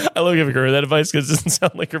way, I love giving her that advice because it doesn't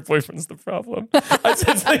sound like her boyfriend's the problem. I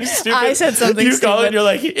said something stupid. You call it and you're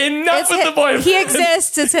like, enough with the boyfriend. He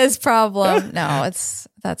exists. It's his problem. No, that's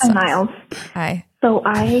Miles. Hi. So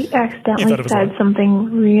I accidentally said something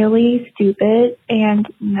really stupid,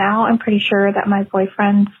 and now I'm pretty sure that my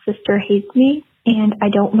boyfriend's sister hates me. And I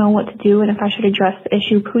don't know what to do and if I should address the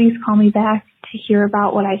issue. Please call me back to hear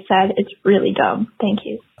about what I said. It's really dumb. Thank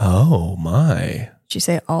you. Oh, my. Did you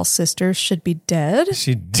say all sisters should be dead?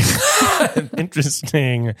 She did.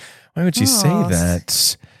 Interesting. Why would she say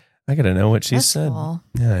that? I got to know what she said.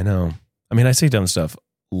 Yeah, I know. I mean, I say dumb stuff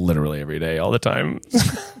literally every day, all the time.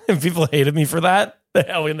 And people hated me for that. The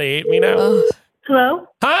hell, when they hate me now. Hello?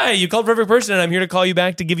 Hi, you called Perfect Person, and I'm here to call you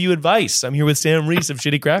back to give you advice. I'm here with Sam Reece of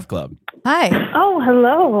Shitty Craft Club. Hi. Oh,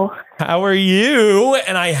 hello. How are you?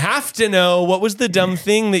 And I have to know, what was the dumb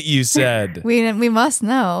thing that you said? We must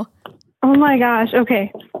know. Oh my gosh.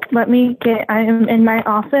 Okay. I am in my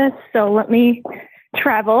office, so let me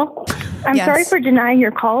travel. I'm sorry for denying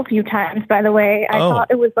your call a few times, by the way. I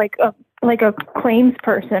thought it was like a claims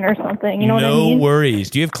person or something. You know what I mean? No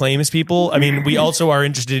worries. Do you have claims people? I mean, we also are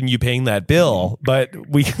interested in you paying that bill, but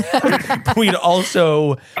we'd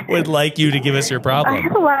also would like you to give us your problem. I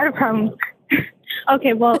have a lot of problems.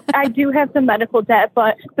 Okay, well, I do have some medical debt,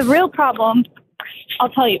 but the real problem I'll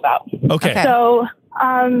tell you about. Okay. So,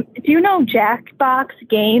 do you know Jackbox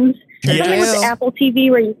games? Yes. With Apple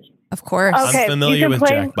TV where you... Of course. Okay, I'm familiar with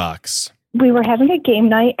Jackbox. We were having a game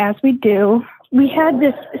night, as we do, we had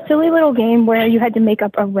this silly little game where you had to make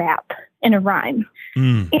up a rap and a rhyme.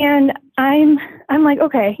 And I'm like,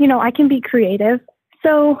 okay, you know, I can be creative.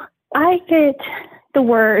 So I hit the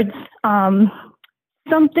words,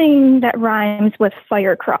 something that rhymes with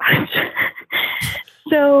fire crotch.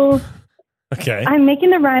 So Okay. I'm making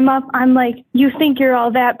the rhyme up. I'm like, you think you're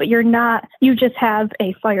all that, but you're not. You just have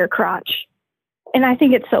a fire crotch. And I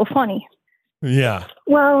think it's so funny. Yeah.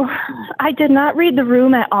 Well, I did not read the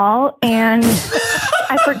room at all. And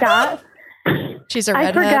I forgot. She's a I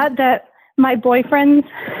redhead. forgot that my boyfriend's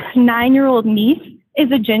 9-year-old niece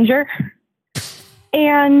is a ginger.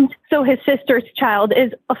 And so his sister's child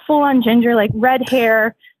is a full-on ginger, like red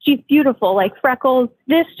hair. She's beautiful, like freckles.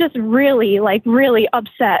 This just really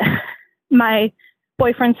upset my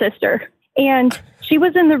boyfriend's sister. And she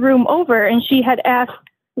was in the room over and she had asked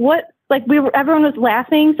everyone was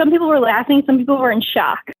laughing. Some people were laughing. Some people were in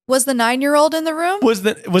shock. Was the 9-year-old in the room? Was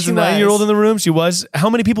the 9-year-old in the room? She was. How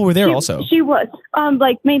many people were there also? She was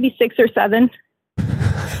like maybe 6 or 7.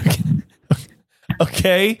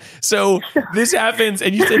 Okay, so this happens,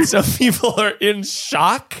 and you said some people are in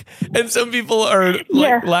shock, and some people are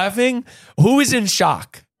laughing. Who is in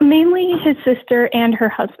shock? Mainly his sister and her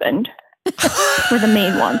husband were the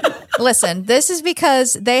main ones. Listen, this is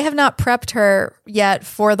because they have not prepped her yet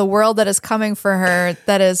for the world that is coming for her.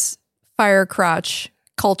 That is fire crotch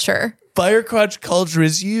culture. Fire crotch culture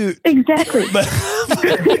is huge. Exactly. But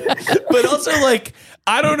also, like,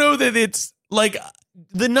 I don't know that it's like.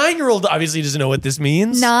 The 9-year-old obviously doesn't know what this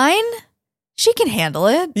means. 9? She can handle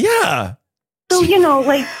it. Yeah. So, you know,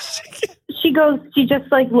 like, she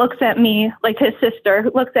just like looks at me, like his sister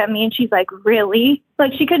looks at me and she's like, really?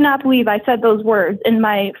 Like, she could not believe I said those words in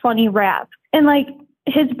my funny rap. And like,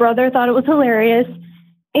 his brother thought it was hilarious.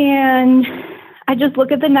 And I just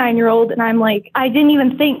look at the 9-year-old and I'm like, I didn't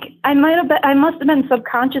even think. I must have been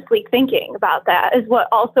subconsciously thinking about that is what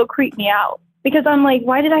also creeped me out. Because I'm like,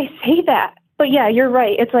 why did I say that? But yeah, you're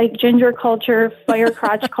right. It's like ginger culture, fire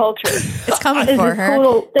crotch culture. It's coming for her.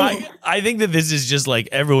 Total thing. I think that this is just like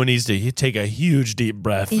everyone needs to take a huge deep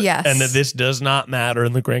breath. Yes. And that this does not matter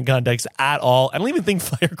in the grand context at all. I don't even think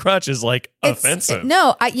fire crotch is like offensive.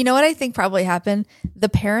 No, you know what I think probably happened? The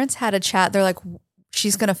parents had a chat. They're like,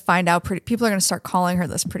 she's going to find out people are going to start calling her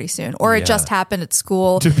this pretty soon. Or it just happened at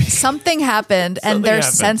school. Something happened and they're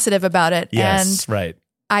sensitive about it. Yes, and right.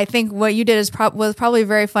 I think what you did was probably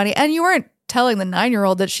very funny. And you weren't telling the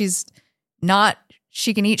 9-year-old that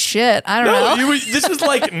she can eat shit. I don't know. This is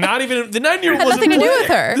like not even the 9-year-old wasn't nothing to do playing. with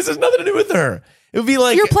her. This has nothing to do with her. It would be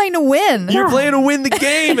like you're playing to win. You're playing to win the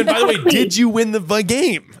game. And by the way, did you win the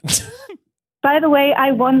game? By the way,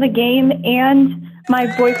 I won the game, and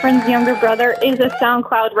my boyfriend's younger brother is a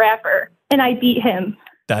SoundCloud rapper, and I beat him.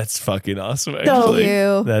 That's fucking awesome, actually.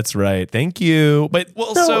 So, that's right. Thank you. But,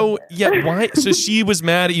 why? So she was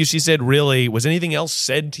mad at you. She said, really? Was anything else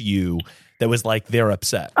said to you that was like they're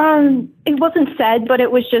upset? It wasn't said, but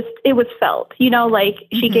it was felt. You know, like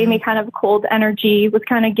she gave me kind of cold energy, was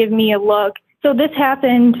kind of giving me a look. So this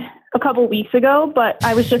happened a couple weeks ago, but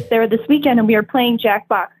I was just there this weekend and we were playing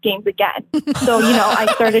Jackbox games again. So, you know, I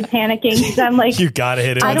started panicking because I'm like, you gotta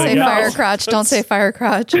hit it. Don't say fire crotch. Don't say fire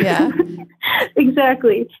crotch. Yeah.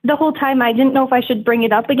 Exactly. The whole time I didn't know if I should bring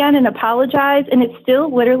it up again and apologize. And it's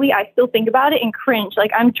still literally, I still think about it and cringe.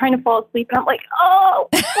 Like I'm trying to fall asleep and I'm like, oh,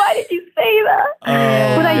 why did you say that?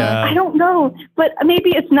 But I don't know. But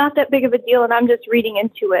maybe it's not that big of a deal and I'm just reading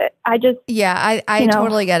into it. I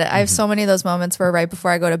totally get it. I have so many of those moments where right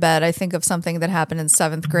before I go to bed, I think of something that happened in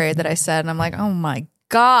 7th grade that I said, and I'm like, oh my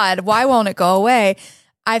God, why won't it go away?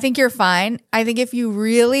 I think you're fine. I think if it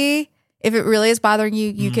really is bothering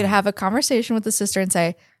you, you could have a conversation with the sister and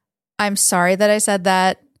say, I'm sorry that I said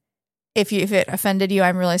that. If it offended you,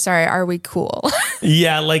 I'm really sorry. Are we cool?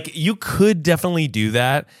 Yeah, like you could definitely do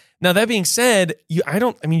that. Now, that being said, you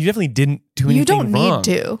definitely didn't do anything wrong. You don't need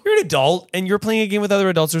to. You're an adult and you're playing a game with other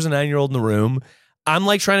adults. There's a 9-year-old in the room. I'm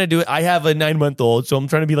like trying to do it. I have a 9-month-old, so I'm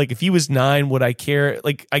trying to be like, if he was 9, would I care?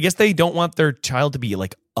 Like, I guess they don't want their child to be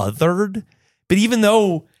like othered. But even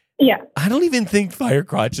though, I don't even think fire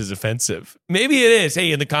crotch is offensive. Maybe it is.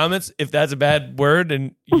 Hey, in the comments, if that's a bad word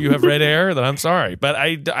and you have red hair, then I'm sorry. But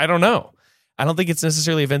I don't know. I don't think it's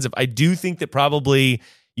necessarily offensive. I do think that probably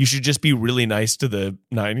you should just be really nice to the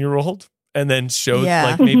 9-year-old and then show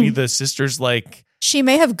like maybe the sister's like. She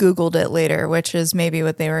may have Googled it later, which is maybe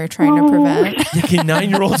what they were trying to prevent. Can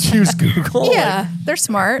 9-year-olds use Google? Yeah, they're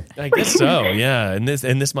smart. I guess so. Yeah, in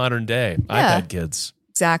this modern day, iPad kids.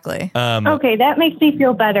 Exactly. Okay, that makes me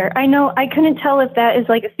feel better. I know I couldn't tell if that is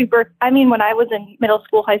like a super. I mean, when I was in middle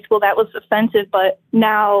school, high school, that was offensive, but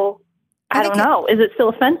now I don't know. Is it still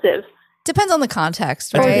offensive? Depends on the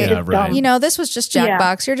context, Or is it right? Yeah, just right. dumb? You know, this was just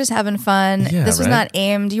Jackbox. You're just having fun. Yeah, this was right. not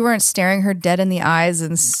aimed. You weren't staring her dead in the eyes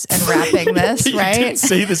and rapping this, You right? didn't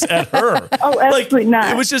say this at her. Oh, absolutely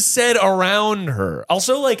not. It was just said around her.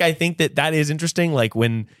 Also, like, I think that is interesting. Like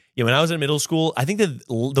when I was in middle school, I think that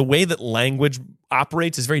the way that language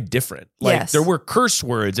operates is very different. Like Yes. there were curse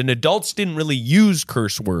words, and adults didn't really use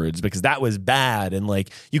curse words because that was bad. And like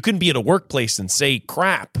you couldn't be at a workplace and say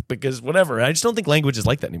crap because whatever. I just don't think language is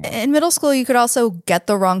like that anymore. In middle school, you could also get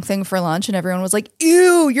the wrong thing for lunch, and everyone was like,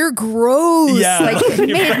 "Ew, you're gross." Yeah, Like it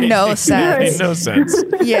you're made right. no It sense. made no sense.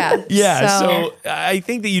 Yeah, Yeah, so I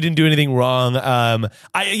think that you didn't do anything wrong.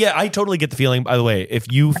 I totally get the feeling. By the way,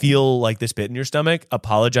 if you feel like this pit in your stomach,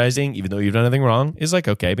 apologizing, even though you've done nothing wrong, is like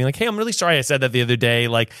okay. Being like, hey, I'm really sorry I said that the other day.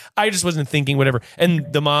 Like, I just wasn't thinking whatever.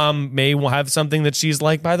 And the mom may have something that she's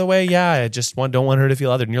like, by the way, yeah, I just don't want her to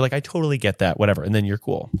feel othered. And you're like, I totally get that, whatever. And then you're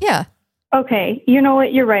cool. yeah. Okay, you know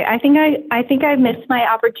what? You're right. I think I missed my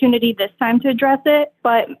opportunity this time to address it,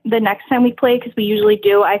 but the next time we play, because we usually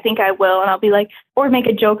do, I think I will, and I'll be like, or make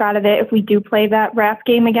a joke out of it. If we do play that rap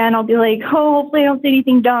game again, I'll be like, oh, hopefully I don't say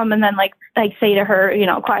anything dumb, and then like say to her,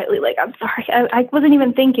 quietly, like, I'm sorry, I wasn't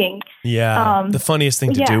even thinking. Yeah, the funniest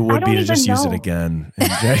thing to do would be to just use it know. again. And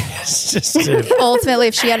just to, Ultimately,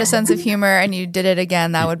 if she had a sense of humor and you did it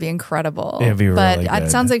again, that would be incredible. It'd be but really good.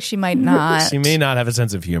 it sounds like she might not. she may not have a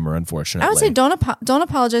sense of humor, unfortunately. I would say don't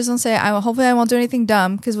apologize. Don't say hopefully I won't do anything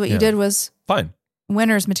dumb, because what you did was fine.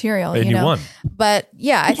 winner's material. And you won. But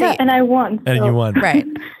yeah, I think and I won. And so- you won. right.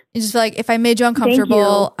 You just feel like, if I made you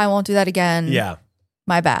uncomfortable, I won't do that again. Yeah,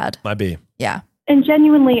 My bad. might be. Yeah. And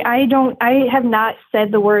genuinely, I have not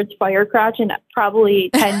said the words fire crotch in probably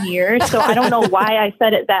 10 years, so I don't know why I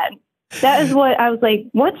said it then. That is what I was like,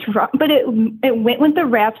 what's wrong? But it went with the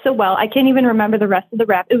rap so well. I can't even remember the rest of the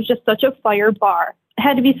rap. It was just such a fire bar. It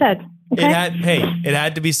had to be said. Okay? It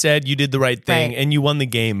had to be said. You did the right thing, and you won the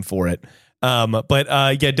game for it. But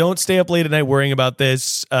don't stay up late at night worrying about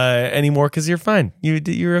this anymore, because you're fine.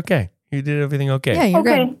 You're okay. You did everything okay. Yeah, you're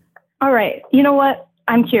Okay. good. All right. You know what?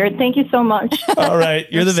 I'm cured. Thank you so much. All right.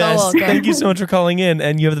 You're the So best. welcome. Thank you so much for calling in,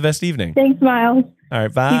 and you have the best evening. Thanks, Miles. All right. You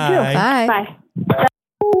Bye. too. Bye. Bye.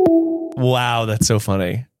 Wow, that's so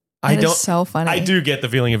funny. That is so funny. I do get the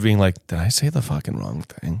feeling of being like, did I say the fucking wrong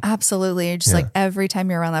thing? Absolutely. You're just Yeah. like, every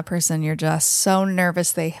time you're around that person, you're just so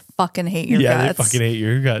nervous they fucking hate your Yeah, guts. they fucking hate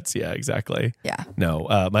your guts. Yeah, exactly. Yeah. No,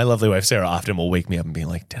 my lovely wife Sarah often will wake me up and be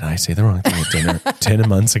like, "Did I say the wrong thing at dinner 10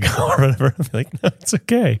 months ago or whatever?" I'll be like, "No, it's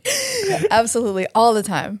okay." Absolutely. All the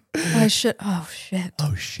time. I should. Oh, shit.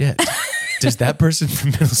 Oh shit! Does that person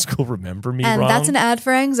from middle school remember me And wrong? that's an ad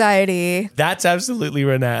for anxiety. That's absolutely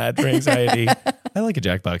an ad for anxiety. I like a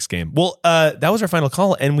Jackbox game. Well, that was our final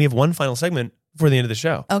call, and we have one final segment before the end of the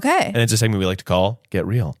show. Okay. And it's a segment we like to call "Get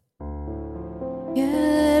Real."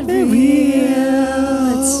 Get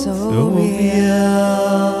real. It's so real.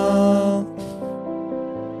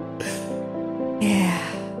 Yeah.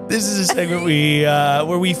 This is a segment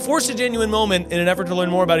where we force a genuine moment in an effort to learn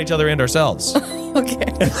more about each other and ourselves. Okay.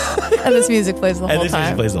 And this music plays the whole And this time.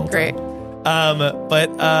 music plays the whole time. Great.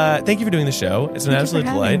 But thank you for doing the show. It's an absolute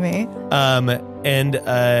for delight. having me.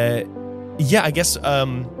 I guess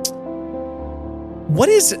what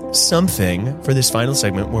is something for this final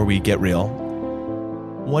segment where we get real?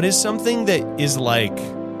 What is something that is like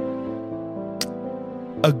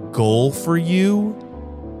a goal for you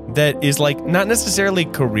that is like not necessarily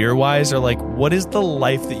career-wise, or like what is the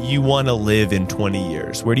life that you want to live in 20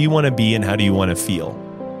 years? Where do you want to be and how do you want to feel?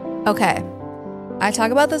 Okay. I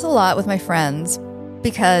talk about this a lot with my friends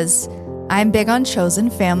because I'm big on chosen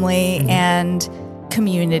family and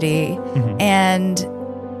community. And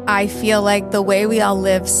I feel like the way we all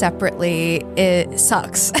live separately, it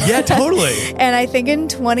sucks. Yeah, totally. And I think in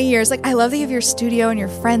 20 years, like, I love that you have your studio and your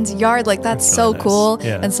friend's yard. Like, that's so really nice. cool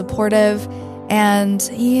Yeah. and supportive. And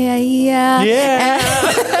yeah.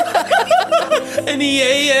 And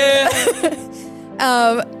yeah.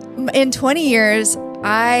 In 20 years,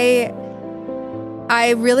 I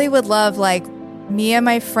really would love, like, me and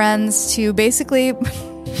my friends to basically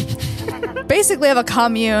have a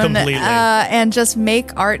commune Completely. and just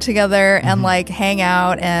make art together and like hang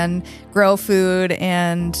out and grow food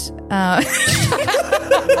and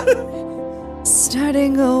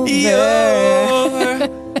starting over.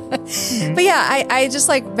 But yeah, I just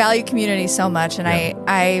like value community so much, and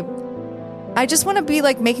I just want to be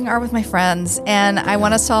like making art with my friends, and I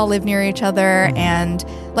want us to all live near each other. And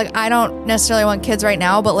like, I don't necessarily want kids right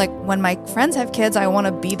now, but like when my friends have kids, I want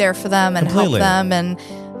to be there for them and Completely. help them. And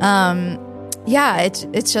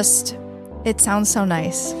it's just, it sounds so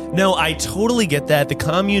nice. No, I totally get that. The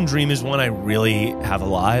commune dream is one I really have a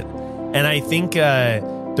lot. And I think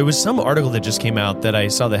the There was some article that just came out that I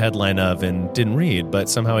saw the headline of and didn't read, but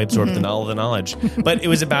somehow I absorbed all the knowledge. But it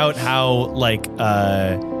was about how like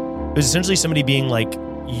it was essentially somebody being like,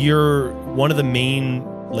 you're one of the main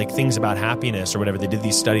like things about happiness or whatever. They did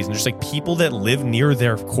these studies, and just like people that live near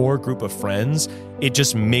their core group of friends, it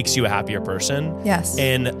just makes you a happier person. Yes.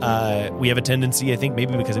 And we have a tendency, I think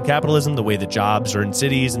maybe because of capitalism, the way that jobs are in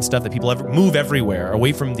cities and stuff, that people move everywhere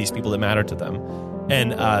away from these people that matter to them.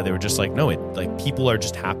 And they were just like, no, people are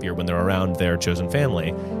just happier when they're around their chosen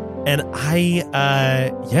family. And I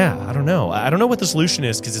don't know. I don't know what the solution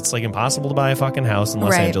is, because it's like impossible to buy a fucking house in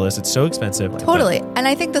Los Angeles. It's so expensive. Totally. And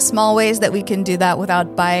I think the small ways that we can do that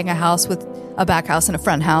without buying a house with a back house and a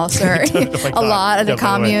front house, or a lot at a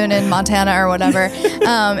commune in Montana or whatever,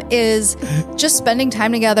 is just spending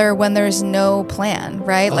time together when there's no plan,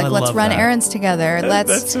 right? Like, let's run errands together.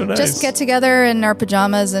 Let's so nice. Just get together in our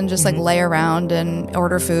pajamas and just like lay around and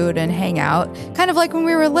order food and hang out. Kind of like when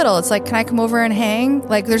we were little. It's like, can I come over and hang?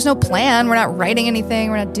 Like, there's no plan. We're not writing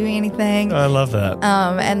anything. We're not doing anything. I love that.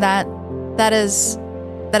 And that is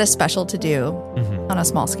special to do on a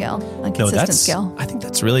small scale, on a consistent scale. I think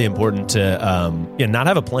that's really important to, not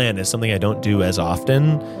have a plan is something I don't do as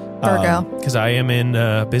often. Virgo. Because I am in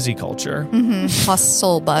busy culture.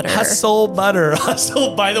 Hustle butter. Hustle butter.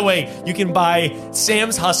 Hustle, by the way, you can buy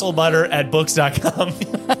Sam's Hustle butter at books.com.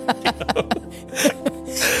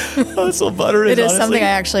 Hustle butter is honestly something I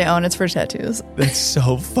actually own. It's for tattoos. That's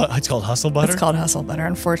so fun. It's called Hustle butter? It's called Hustle butter,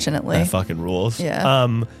 unfortunately. That fucking rules. Yeah.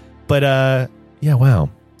 Wow.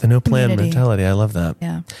 The no plan Community. mentality. I love that.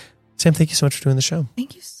 Yeah. Sam, thank you so much for doing the show.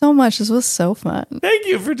 Thank you so much. This was so fun. Thank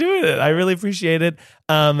you for doing it. I really appreciate it.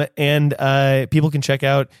 And people can check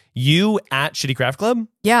out you at Shitty Craft Club.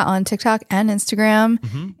 Yeah, on TikTok and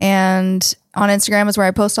Instagram. And on Instagram is where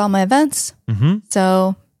I post all my events.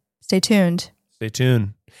 So stay tuned. Stay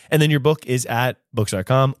tuned. And then your book is at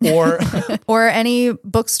books.com or or any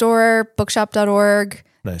bookstore, bookshop.org.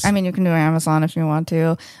 Nice. I mean, you can do Amazon if you want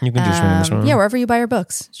to. You can do Amazon. Yeah, wherever you buy your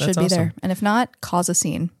books should That's be awesome. there. And if not, cause a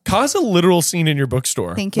scene. Cause a literal scene in your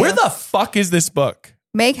bookstore. Thank you. Where the fuck is this book?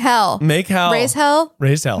 Make hell. Make hell. Raise hell.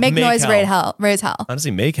 Raise hell. Make noise. Raise hell. Raise hell.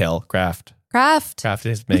 Honestly, make hell. Craft. Craft. Craft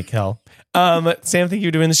is make hell. Sam, thank you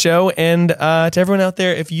for doing the show. And to everyone out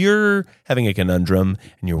there, if you're having a conundrum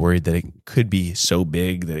and you're worried that it could be so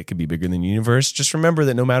big that it could be bigger than the universe, just remember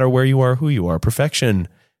that no matter where you are, who you are, perfection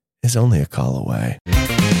is only a call away.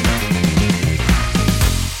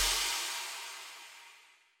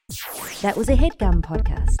 That was a HeadGum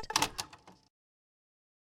podcast.